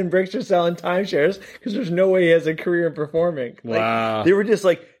either laying bricks or selling timeshares because there's no way he has a career in performing." Wow. Like, they were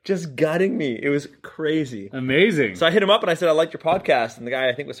just gutting me. It was crazy. Amazing. So I hit him up and I said, "I liked your podcast." And the guy,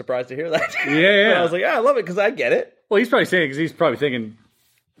 I think, was surprised to hear that. Yeah. But I was like, "Yeah, I love it because I get it." Well, he's probably saying because he's probably thinking,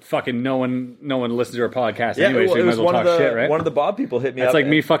 fucking no one listens to our podcast anyway, so it you might was as well talk shit, right? One of the Bob people hit me up. That's like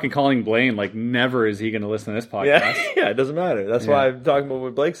me fucking calling Blaine, like, never is he going to listen to this podcast. Yeah, it doesn't matter. That's why I'm talking about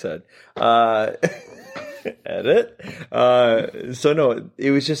what Blake said. Edit. So no,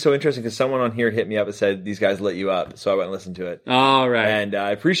 it was just so interesting because someone on here hit me up and said these guys lit you up, so I went and listened to it. All right, and I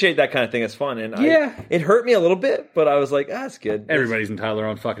appreciate that kind of thing. It's fun, and yeah, it hurt me a little bit, but I was like, that's good. Everybody's entitled to their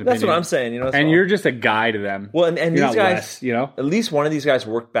own fucking That's opinion. what I'm saying, and you're just a guy to them. Well, and these guys, less, at least one of these guys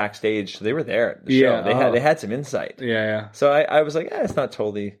worked backstage, so they were there at the show. They had some insight. Yeah. So I was like, it's not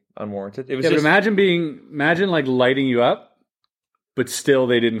totally unwarranted. It was just, but imagine like lighting you up, but still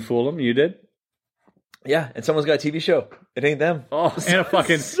they didn't fool them. You did. Yeah, and someone's got a TV show. It ain't them. Oh, and a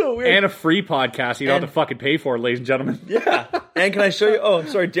fucking so weird. And a free podcast you don't have to fucking pay for, ladies and gentlemen. Yeah. And can I show you? Oh, I'm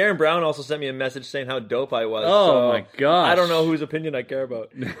sorry. Darren Brown also sent me a message saying how dope I was. Oh, my gosh. I don't know whose opinion I care about.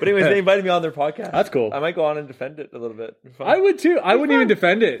 But anyways, they invited me on their podcast. That's cool. I might go on and defend it a little bit. I would too. I wouldn't even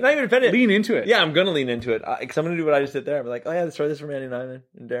defend it. Not even defend it. Lean into it. Yeah, I'm going to lean into it. Because I'm going to do what I just did there. I'm like, oh yeah, let's try this from Andy Nyman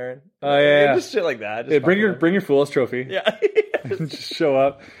and Darren. Oh yeah. Just shit like that. Bring your Fool's trophy. Yeah. and just show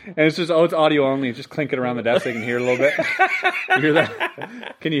up, and it's just it's audio only. Just clink it around the desk so you can hear it a little bit. You hear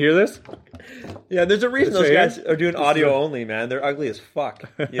that? Can you hear this? Yeah, there's a reason those right guys here? are doing audio only, man. They're ugly as fuck.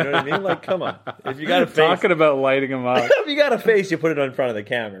 You know what I mean? Like, come on. If you got a face, Talking about lighting them up. if you got a face, you put it in front of the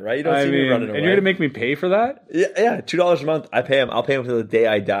camera, right? You don't see me running away. And you're gonna make me pay for that? Yeah, $2 a month. I pay him. I'll pay him till the day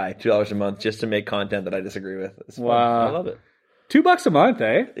I die. $2 a month just to make content that I disagree with. It's fun. Wow. I love it. $2 a month,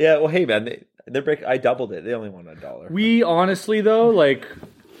 eh? Yeah. Well, hey, man, I doubled it. They only want $1. We honestly though, like,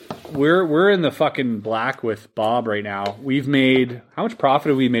 we're in the fucking black with Bob right now. We've made how much profit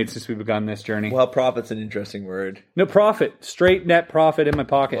have we made since we've begun this journey? Well, profit's an interesting word. No profit, straight net profit in my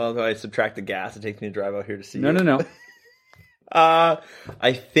pocket. Well, if I subtract the gas it takes me to drive out here to see you. No.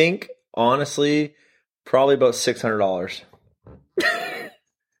 I think honestly, probably about $600.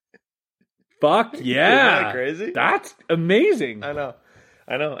 Fuck yeah! Isn't that crazy? That's amazing. I know.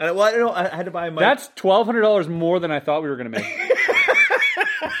 And I had to buy a mic. That's $1,200 more than I thought we were going to make.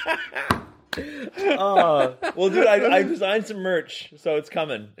 Well, dude, I designed some merch, so it's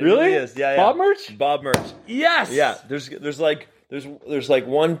coming. It Really? is. Yeah. Bob merch? Bob merch. Yes. Yeah. There's like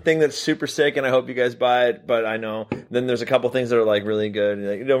one thing that's super sick, and I hope you guys buy it. But I know. Then there's a couple things that are like really good. And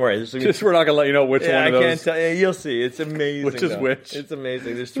like, don't worry. Just we're not gonna let you know which one of those. I can't tell you. You'll see. It's amazing. Which is though. which? It's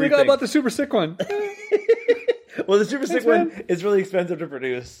amazing. There's 3 We got things. about the super sick one. Well, the super sick man. one is really expensive to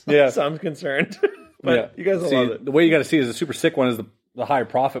produce. Yeah. So I'm concerned. But you guys will love it. The way you got to see is the super sick one is the higher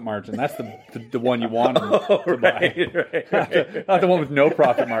profit margin. That's the one you want to buy. Right. Not the one with no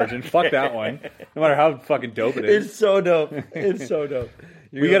profit margin. Fuck that one. No matter how fucking dope it is. It's so dope. It's so dope.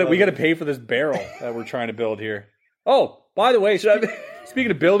 We got to pay for this barrel that we're trying to build here. Oh, by the way,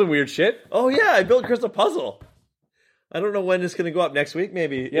 speaking of building weird shit. Oh yeah, I built Crystal Puzzle. I don't know when it's going to go up next week.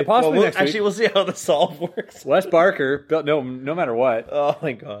 Maybe. Yeah, possibly next week. Actually, we'll see how the solve works. Wes Barker built no matter what. Oh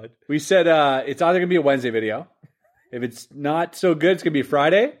my god. We said it's either going to be a Wednesday video. If it's not so good, it's going to be a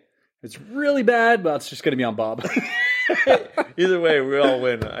Friday. If it's really bad, well, it's just going to be on Bob. Either way, we all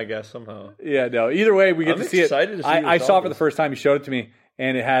win, I guess, somehow. Yeah, no. Either way, we get to see it. To see I saw it for the first time. You showed it to me,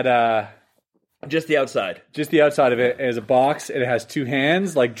 and it had just the outside. Just the outside of it as a box. It has 2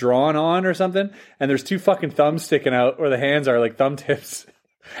 hands, like drawn on or something, and there's 2 fucking thumbs sticking out where the hands are like thumb tips.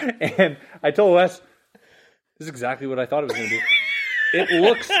 And I told Wes, this is exactly what I thought it was going to be. It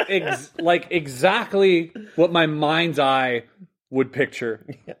looks like exactly what my mind's eye would picture.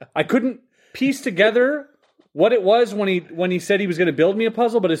 Yeah. I couldn't piece together what it was when he said he was going to build me a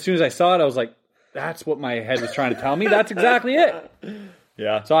puzzle, but as soon as I saw it, I was like, that's what my head was trying to tell me. That's exactly it.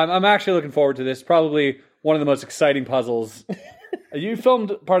 Yeah. So I'm actually looking forward to this. Probably one of the most exciting puzzles. You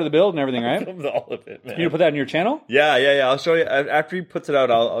filmed part of the build and everything, right? I filmed all of it, man. You gonna put that on your channel? Yeah. I'll show you after he puts it out.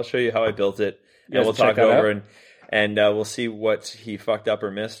 I'll show you how I built it, and we'll talk over and we'll see what he fucked up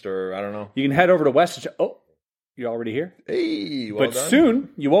or missed, or I don't know. You can head over to West. Oh, you're already here. Hey, well but done. Soon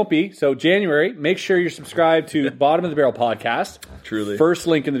you won't be. So January, make sure you're subscribed to Bottom of the Barrel podcast. Truly, first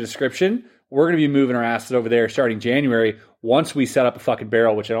link in the description. We're going to be moving our asses over there starting January once we set up a fucking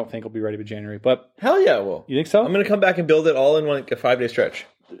barrel, which I don't think will be ready by January. But hell yeah, well, you think so? I'm going to come back and build it all in like a 5-day stretch.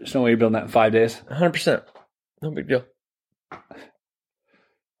 There's no way you're building that in 5 days. 100%. No big deal.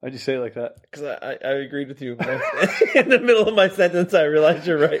 Why'd you say it like that? Because I agreed with you. In the middle of my sentence, I realized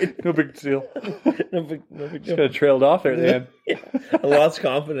you're right. No big deal. No big deal. Just kind of trailed off there at the end. Yeah. I lost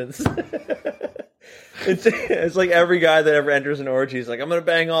confidence. It's like every guy that ever enters an orgy is like, I'm going to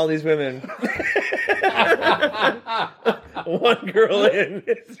bang all these women. One girl in.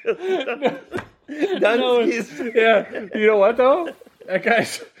 It's just done. Yeah. You know what, though? That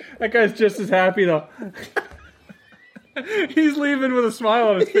guy's just as happy, though. He's leaving with a smile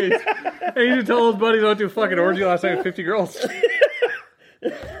on his face. And he didn't tell his buddies not to fucking orgy last night with 50 girls.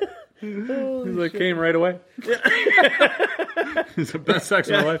 He's like, came right away. It's the best sex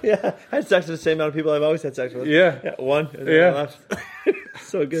of my life. Yeah, I had sex with the same amount of people I've always had sex with. Yeah. One. Yeah. Left.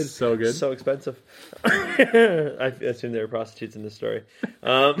 So good. So good. So expensive. I assume there were prostitutes in this story.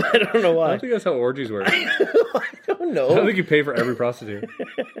 I don't know why. I don't think that's how orgies work. I don't know. I don't think you pay for every prostitute.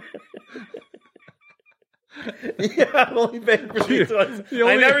 Yeah, I'm only paying for these ones.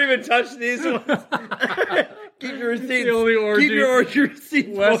 I never even touched these ones. Keep your receipts. The only orgy. Keep your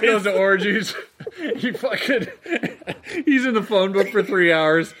receipts. Wes goes to orgies. He's in the phone book for 3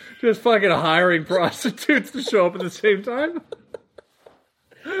 hours, just fucking hiring prostitutes to show up at the same time.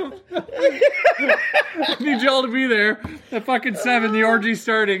 I need y'all to be there at fucking 7. The orgy's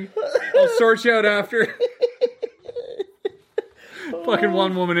starting. I'll sort you out after. Fucking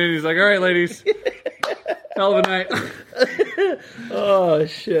one woman in. He's like, all right, ladies. Hell of a night. Oh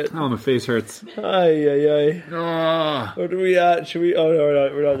shit! Oh, my face hurts. Ay. Oh. What are we at? Should we? Oh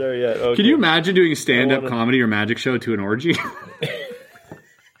no, we're not there yet. Okay. Can you imagine doing a stand-up comedy or magic show to an orgy?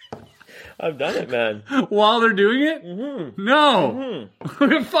 I've done it, man. While they're doing it? Mm-hmm. No. Mm-hmm.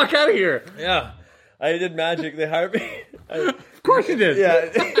 Get the fuck out of here. Yeah. I did magic. They hired me. Of course you did. Yeah.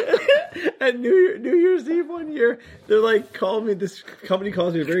 At New Year's Eve one year, they're like, calling me, this company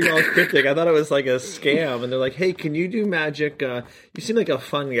calls me very cryptic. I thought it was like a scam. And they're like, hey, can you do magic? You seem like a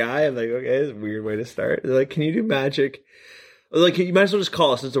fun guy. I'm like, okay, it's a weird way to start. They're like, can you do magic? Like, you might as well just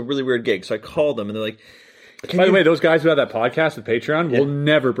call us. It's a really weird gig. So I called them and they're like, by the way, those guys who have that podcast with Patreon will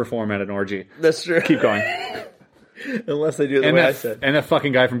never perform at an orgy. That's true. Keep going. Unless they do it the way I said. And that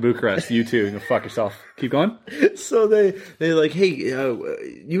fucking guy from Bucharest, you too. Go fuck yourself. Keep going. So they're like, hey,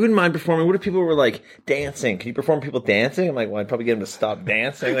 you wouldn't mind performing? What if people were like dancing? Can you perform people dancing? I'm like, well, I'd probably get them to stop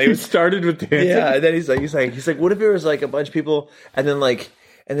dancing. Like, he started with dancing. Yeah, and then he's like, what if there was like a bunch of people, and then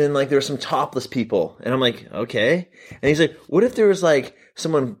there were some topless people, and I'm like, okay. And he's like, what if there was like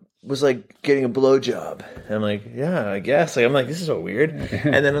someone was like getting a blowjob? And I'm like, yeah, I guess. Like, I'm like, this is so weird.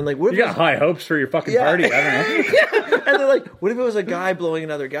 And then I'm like, what if you got high hopes for your fucking party? I don't know. Yeah. And they're like, what if it was a guy blowing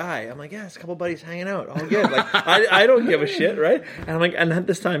another guy? I'm like, yeah, it's a couple buddies hanging out, all good. Like, I don't give a shit, right? And I'm like, and at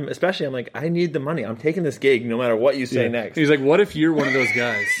this time, especially, I'm like, I need the money. I'm taking this gig no matter what you say next. He's like, what if you're one of those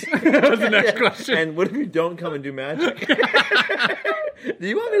guys? That was the next question. And what if you don't come and do magic? Do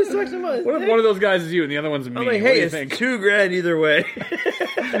you want me to suck some money? What if one of those guys is you and the other one's me? I'm like, hey, it's $2,000 either way.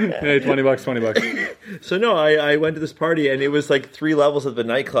 Hey, $20. So no, I went to this party and it was like 3 levels of the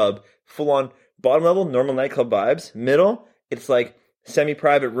nightclub, full on bottom level, normal nightclub vibes. Middle, it's like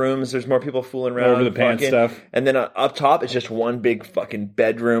semi-private rooms. There's more people fooling around. Over the pants stuff. And then up top, it's just one big fucking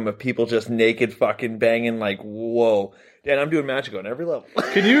bedroom of people just naked fucking banging like, whoa. And I'm doing magic on every level.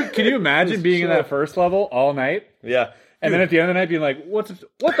 Can you imagine being in that first level all night? Yeah. And then at the end of the night being like, what the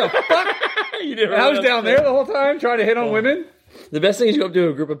fuck? I was down there the whole time trying to hit on women. The best thing is you go up to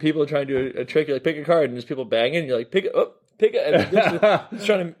a group of people trying to do a trick. You're like, pick a card, and there's people banging. You're like, pick it. And just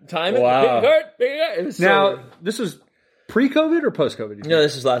trying to time it. Wow. Pick a card. Pick a card. Now, this was pre-COVID or post-COVID? No,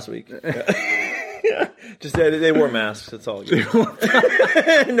 this is last week. Yeah. Just they wore masks. That's all.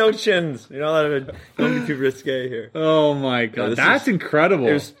 No chins. You're not allowed to. Don't be too risque here. Oh my god, that's incredible.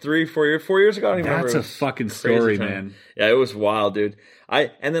 It was 4 years ago. I don't even remember. That's a fucking story, man. Yeah, it was wild, dude.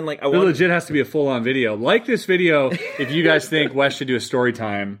 It legit has to be a full-on video. Like this video, if you guys think Wes should do a story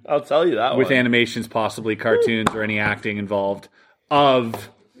time, I'll tell you that with animations, possibly cartoons or any acting involved of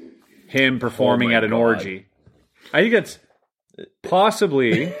him performing at an orgy. I think that's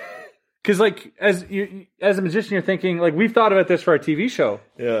possibly. Because, like, as a magician, you're thinking, like, we've thought about this for our TV show.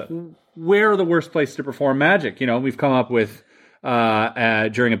 Yeah. Where are the worst places to perform magic? You know, we've come up with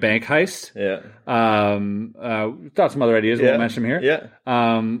during a bank heist. Yeah. We've thought some other ideas. We won't mention them here. Yeah.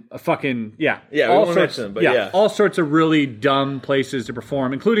 Yeah, all sorts of them, but all sorts of really dumb places to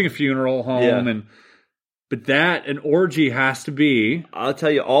perform, including a funeral home. But an orgy has to be. I'll tell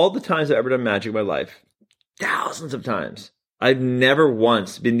you, all the times I've ever done magic in my life, thousands of times, I've never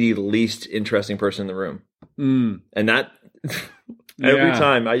once been the least interesting person in the room. And that every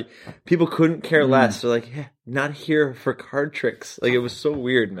time people couldn't care less. They're like, yeah, not here for card tricks. Like, it was so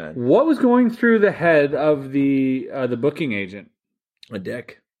weird, man. What was going through the head of the booking agent? A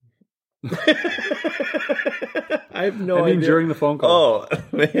dick. I have no idea. During the phone call. Oh,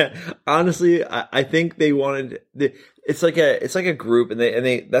 man. Honestly, I think they wanted. It's like a group, and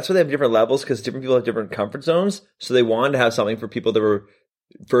they that's why they have different levels, because different people have different comfort zones. So they wanted to have something for people that were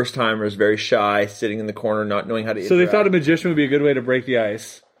first timers, very shy, sitting in the corner, not knowing how to. So they thought a magician would be a good way to break the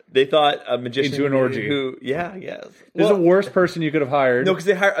ice. They thought a magician into an orgy. Who's the worst person you could have hired? No, because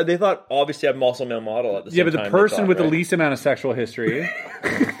they thought obviously I'm also a male model at the same time. Yeah, but the person with the least amount of sexual history.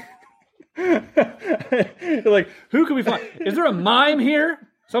 They're like, who can we find? Is there a mime here?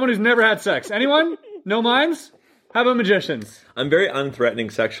 Someone who's never had sex? Anyone? No mimes? How about magicians? I'm very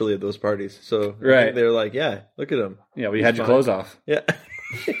unthreatening sexually at those parties. So right. They're like, yeah, look at him. Yeah, well, you had your clothes off. Yeah.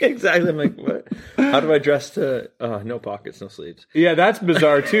 Exactly. I'm like, what? How do I dress to no pockets, no sleeves? Yeah, that's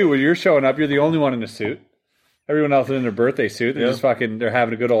bizarre too. When you're showing up, you're the only one in a suit. Everyone else is in their birthday suit. They're just they're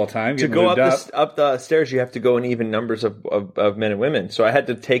having a good old time. To go up the stairs, you have to go in even numbers of men and women. So I had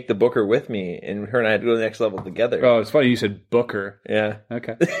to take the booker with me, and her and I had to go to the next level together. Oh, it's funny you said booker. Yeah.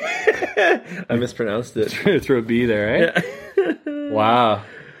 Okay. I mispronounced it. Threw a B there, right? Yeah. Wow.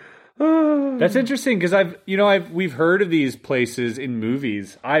 That's interesting, because we've heard of these places in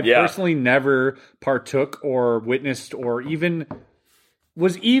movies. I've personally never partook or witnessed or even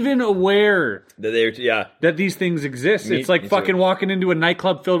was even aware that these things exist. It's like fucking walking into a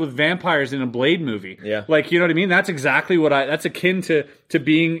nightclub filled with vampires in a Blade movie. Yeah. Like, you know what I mean? That's exactly that's akin to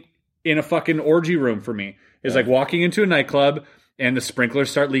being in a fucking orgy room for me. It's like walking into a nightclub and the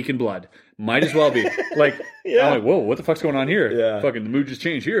sprinklers start leaking blood. Might as well be. Like, I'm like, whoa, what the fuck's going on here? Yeah. Fucking the mood just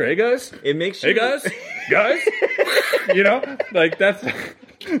changed here. Hey, guys. It makes you... Hey, guys. You know? Like, that's...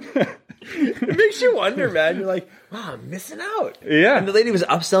 It makes you wonder, man. You're like, wow, I'm missing out. Yeah. And the lady was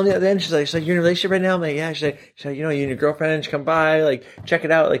upselling the other end. She's like, you're in a relationship right now? I'm like, yeah. She's like, you and your girlfriend should come by, like, check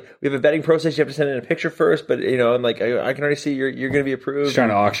it out. Like, we have a vetting process. You have to send in a picture first, but I'm like, I can already see you're going to be approved. She's trying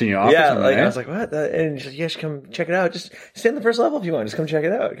to auction you off. Yeah. Like, I was like, what? And she's like, yeah, come check it out. Just stay on the first level if you want. Just come check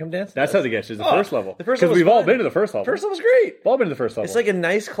it out. Come dance. That's how they get you. The first level. The first level. Because we've all been to the first level. First level's great. We've all been to the first level. It's like a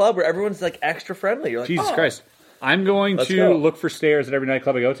nice club where everyone's like extra friendly. You're like, Jesus Christ. I'm going to go. look for stairs at every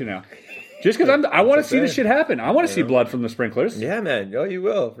nightclub I go to now. Just because I want to see this shit happen. I want to see blood from the sprinklers. Yeah, man. Oh, you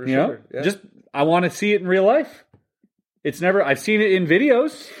will for you sure. know? Yeah. Just I want to see it in real life. I've seen it in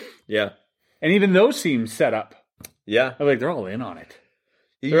videos. Yeah, and even those seem set up. Yeah, I'm like they're all in on it.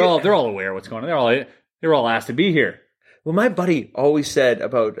 They're all aware of what's going on. They're all asked to be here. Well, my buddy always said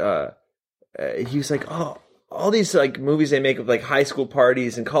about he was like, oh, all these like movies they make of like high school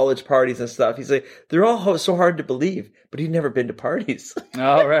parties and college parties and stuff. He's like, they're all so hard to believe, but he'd never been to parties.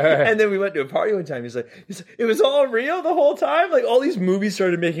 Oh, right. And then we went to a party one time. He's like, it was all real the whole time. Like all these movies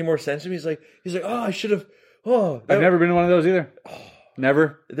started making more sense to me. He's like, oh, I should have. Oh, I've never been to one of those either.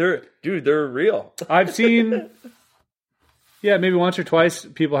 Never. They're real. I've seen, maybe once or twice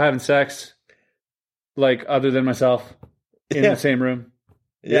people having sex, like other than myself, in the same room.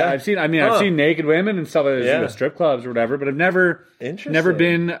 Yeah, I've seen naked women and stuff like that, strip clubs or whatever, but I've never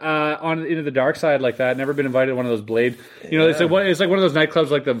been on into the dark side like that. Never been invited to one of those Blade. It's like one of those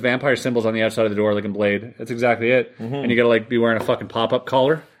nightclubs like the vampire symbols on the outside of the door, like in Blade. That's exactly it. Mm-hmm. And you got to like be wearing a fucking pop-up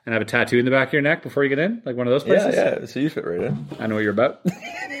collar and have a tattoo in the back of your neck before you get in, like one of those places. Yeah. So you fit right in. I know what you're about.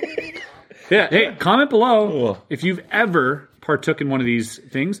 Yeah. Hey, comment below if you've ever partook in one of these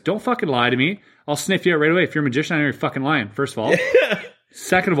things. Don't fucking lie to me. I'll sniff you out right away. If you're a magician, I know you're fucking lying. First of all.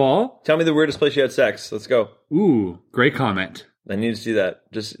 Second of all, tell me the weirdest place you had sex. Let's go. Ooh, great comment. I need to see that.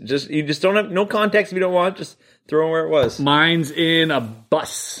 You just don't have no context if you don't want. Just throw in where it was. Mine's in a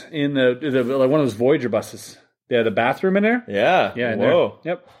bus in the like one of those Voyager buses. Yeah, the bathroom in there. Yeah. Whoa.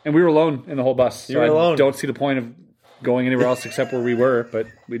 Yep. And we were alone in the whole bus. You were alone. Don't see the point of going anywhere else except where we were, but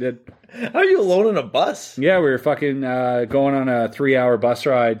we did. How are you alone in a bus? Yeah, we were fucking going on a 3-hour bus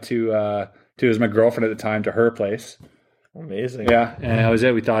ride to it was my girlfriend at the time, to her place. Amazing. Yeah, and that was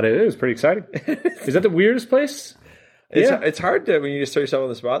it. We thought it was pretty exciting. Is that the weirdest place? It's hard to when you just throw yourself on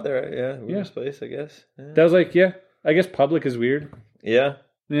the spot there. Yeah, weirdest place, I guess. Yeah. That was like, I guess public is weird. Yeah.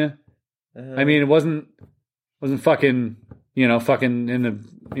 Yeah. I mean, it wasn't fucking, fucking in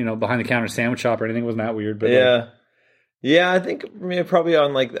the, behind the counter sandwich shop or anything. It wasn't that weird. But I think probably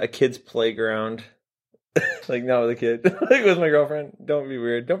on like a kid's playground. Like not with a kid, like with my girlfriend. Don't be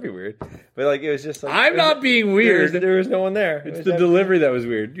weird. But like it was just like I'm not being weird. There was no one there. It's the delivery that was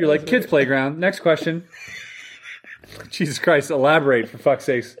weird. You're like kids playground. Next question. Jesus Christ! Elaborate for fuck's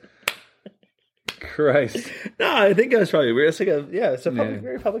sakes. Christ. No, I think that was probably weird. It's like it's a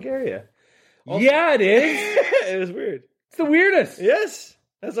very public area. Also, yeah, it is. It was weird. It's the weirdest. Yes,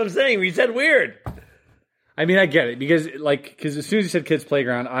 that's what I'm saying. We said weird. I mean, I get it because as soon as you said kids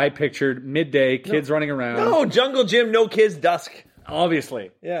playground, I pictured midday kids running around. No, jungle gym, no kids, dusk.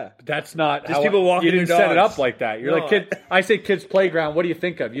 Obviously, yeah. But that's not just how people walking. You didn't their set dogs. it up like that. You're like kid. I say kids playground. What do you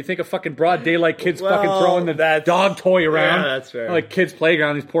think of? You think of fucking broad daylight kids fucking throwing the dog toy around. Yeah, that's fair. Like kids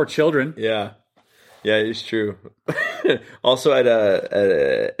playground. These poor children. Yeah, it's true. Also at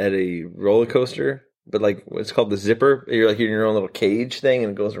a roller coaster. But like it's called the zipper. You're like in your own little cage thing,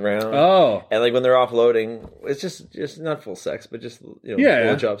 and it goes around. Oh, and like when they're offloading, it's just not full sex, but just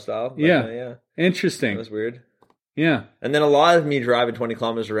blowjob style. But, yeah. Interesting. That was weird. Yeah, and then a lot of me driving 20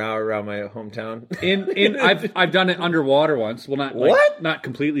 kilometers an hour around my hometown. I've done it underwater once. Well, not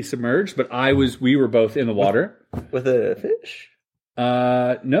completely submerged, but we were both in the water with a fish.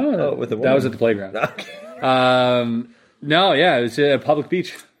 No, with a woman. That was at the playground. No, it was at a public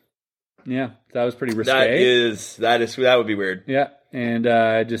beach. Yeah, that was pretty risque. That would be weird. Yeah, and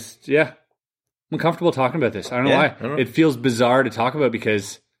I'm uncomfortable talking about this. I don't know why. It feels bizarre to talk about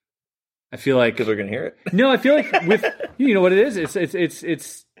because I feel like we're gonna hear it. No, I feel like with you know what it is.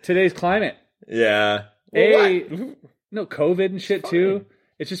 It's today's climate. Yeah. No COVID and shit too.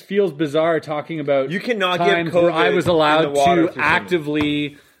 It just feels bizarre talking about. You cannot times get COVID where I was allowed to to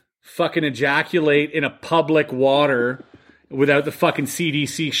actively fucking ejaculate in a public water. Without the fucking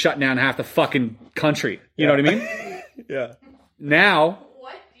CDC shutting down half the fucking country. You know what I mean? Yeah. Now,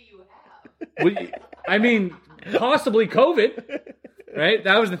 I mean, possibly COVID, right?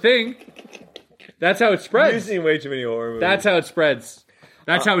 That was the thing. That's how it spreads. You've seen way too many horror movies. That's how it spreads.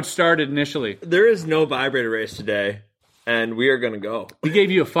 That's how it started initially. There is no vibrator race today, and we are going to go. We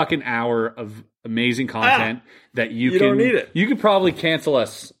gave you a fucking hour of amazing content that you don't need it. You could probably cancel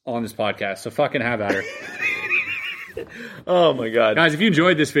us on this podcast, so fucking have at her. Oh, my God. Guys, if you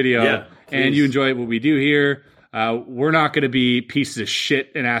enjoyed this video and please. you enjoy what we do here, we're not going to be pieces of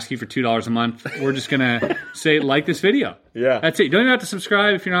shit and ask you for $2 a month. We're just going to say, like this video. Yeah. That's it. You don't even have to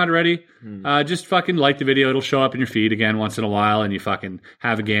subscribe if you're not already. Just fucking like the video. It'll show up in your feed again once in a while, and you fucking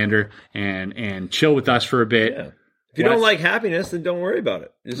have a gander and chill with us for a bit. Yeah. If you don't like happiness, then don't worry about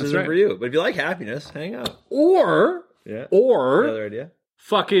it. This isn't right. for you. But if you like happiness, hang out. Or Another idea.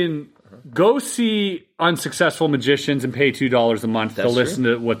 fucking go see unsuccessful magicians and pay $2 a month to listen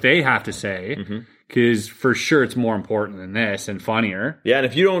to what they have to say. Because for sure it's more important than this and funnier. Yeah, and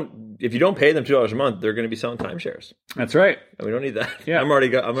if you don't pay them $2 a month, they're going to be selling timeshares. That's right. And we don't need that. Yeah. I'm already.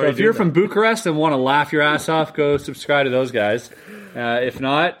 So if you're from Bucharest and want to laugh your ass off, go subscribe to those guys. If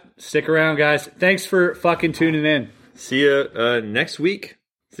not, stick around, guys. Thanks for fucking tuning in. See you next week.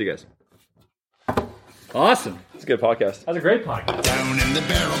 See you guys. Awesome. It's a good podcast. That's a great podcast. Down in the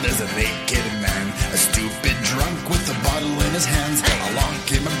barrel, there's a naked man, a stupid drunk with a bottle in his hands.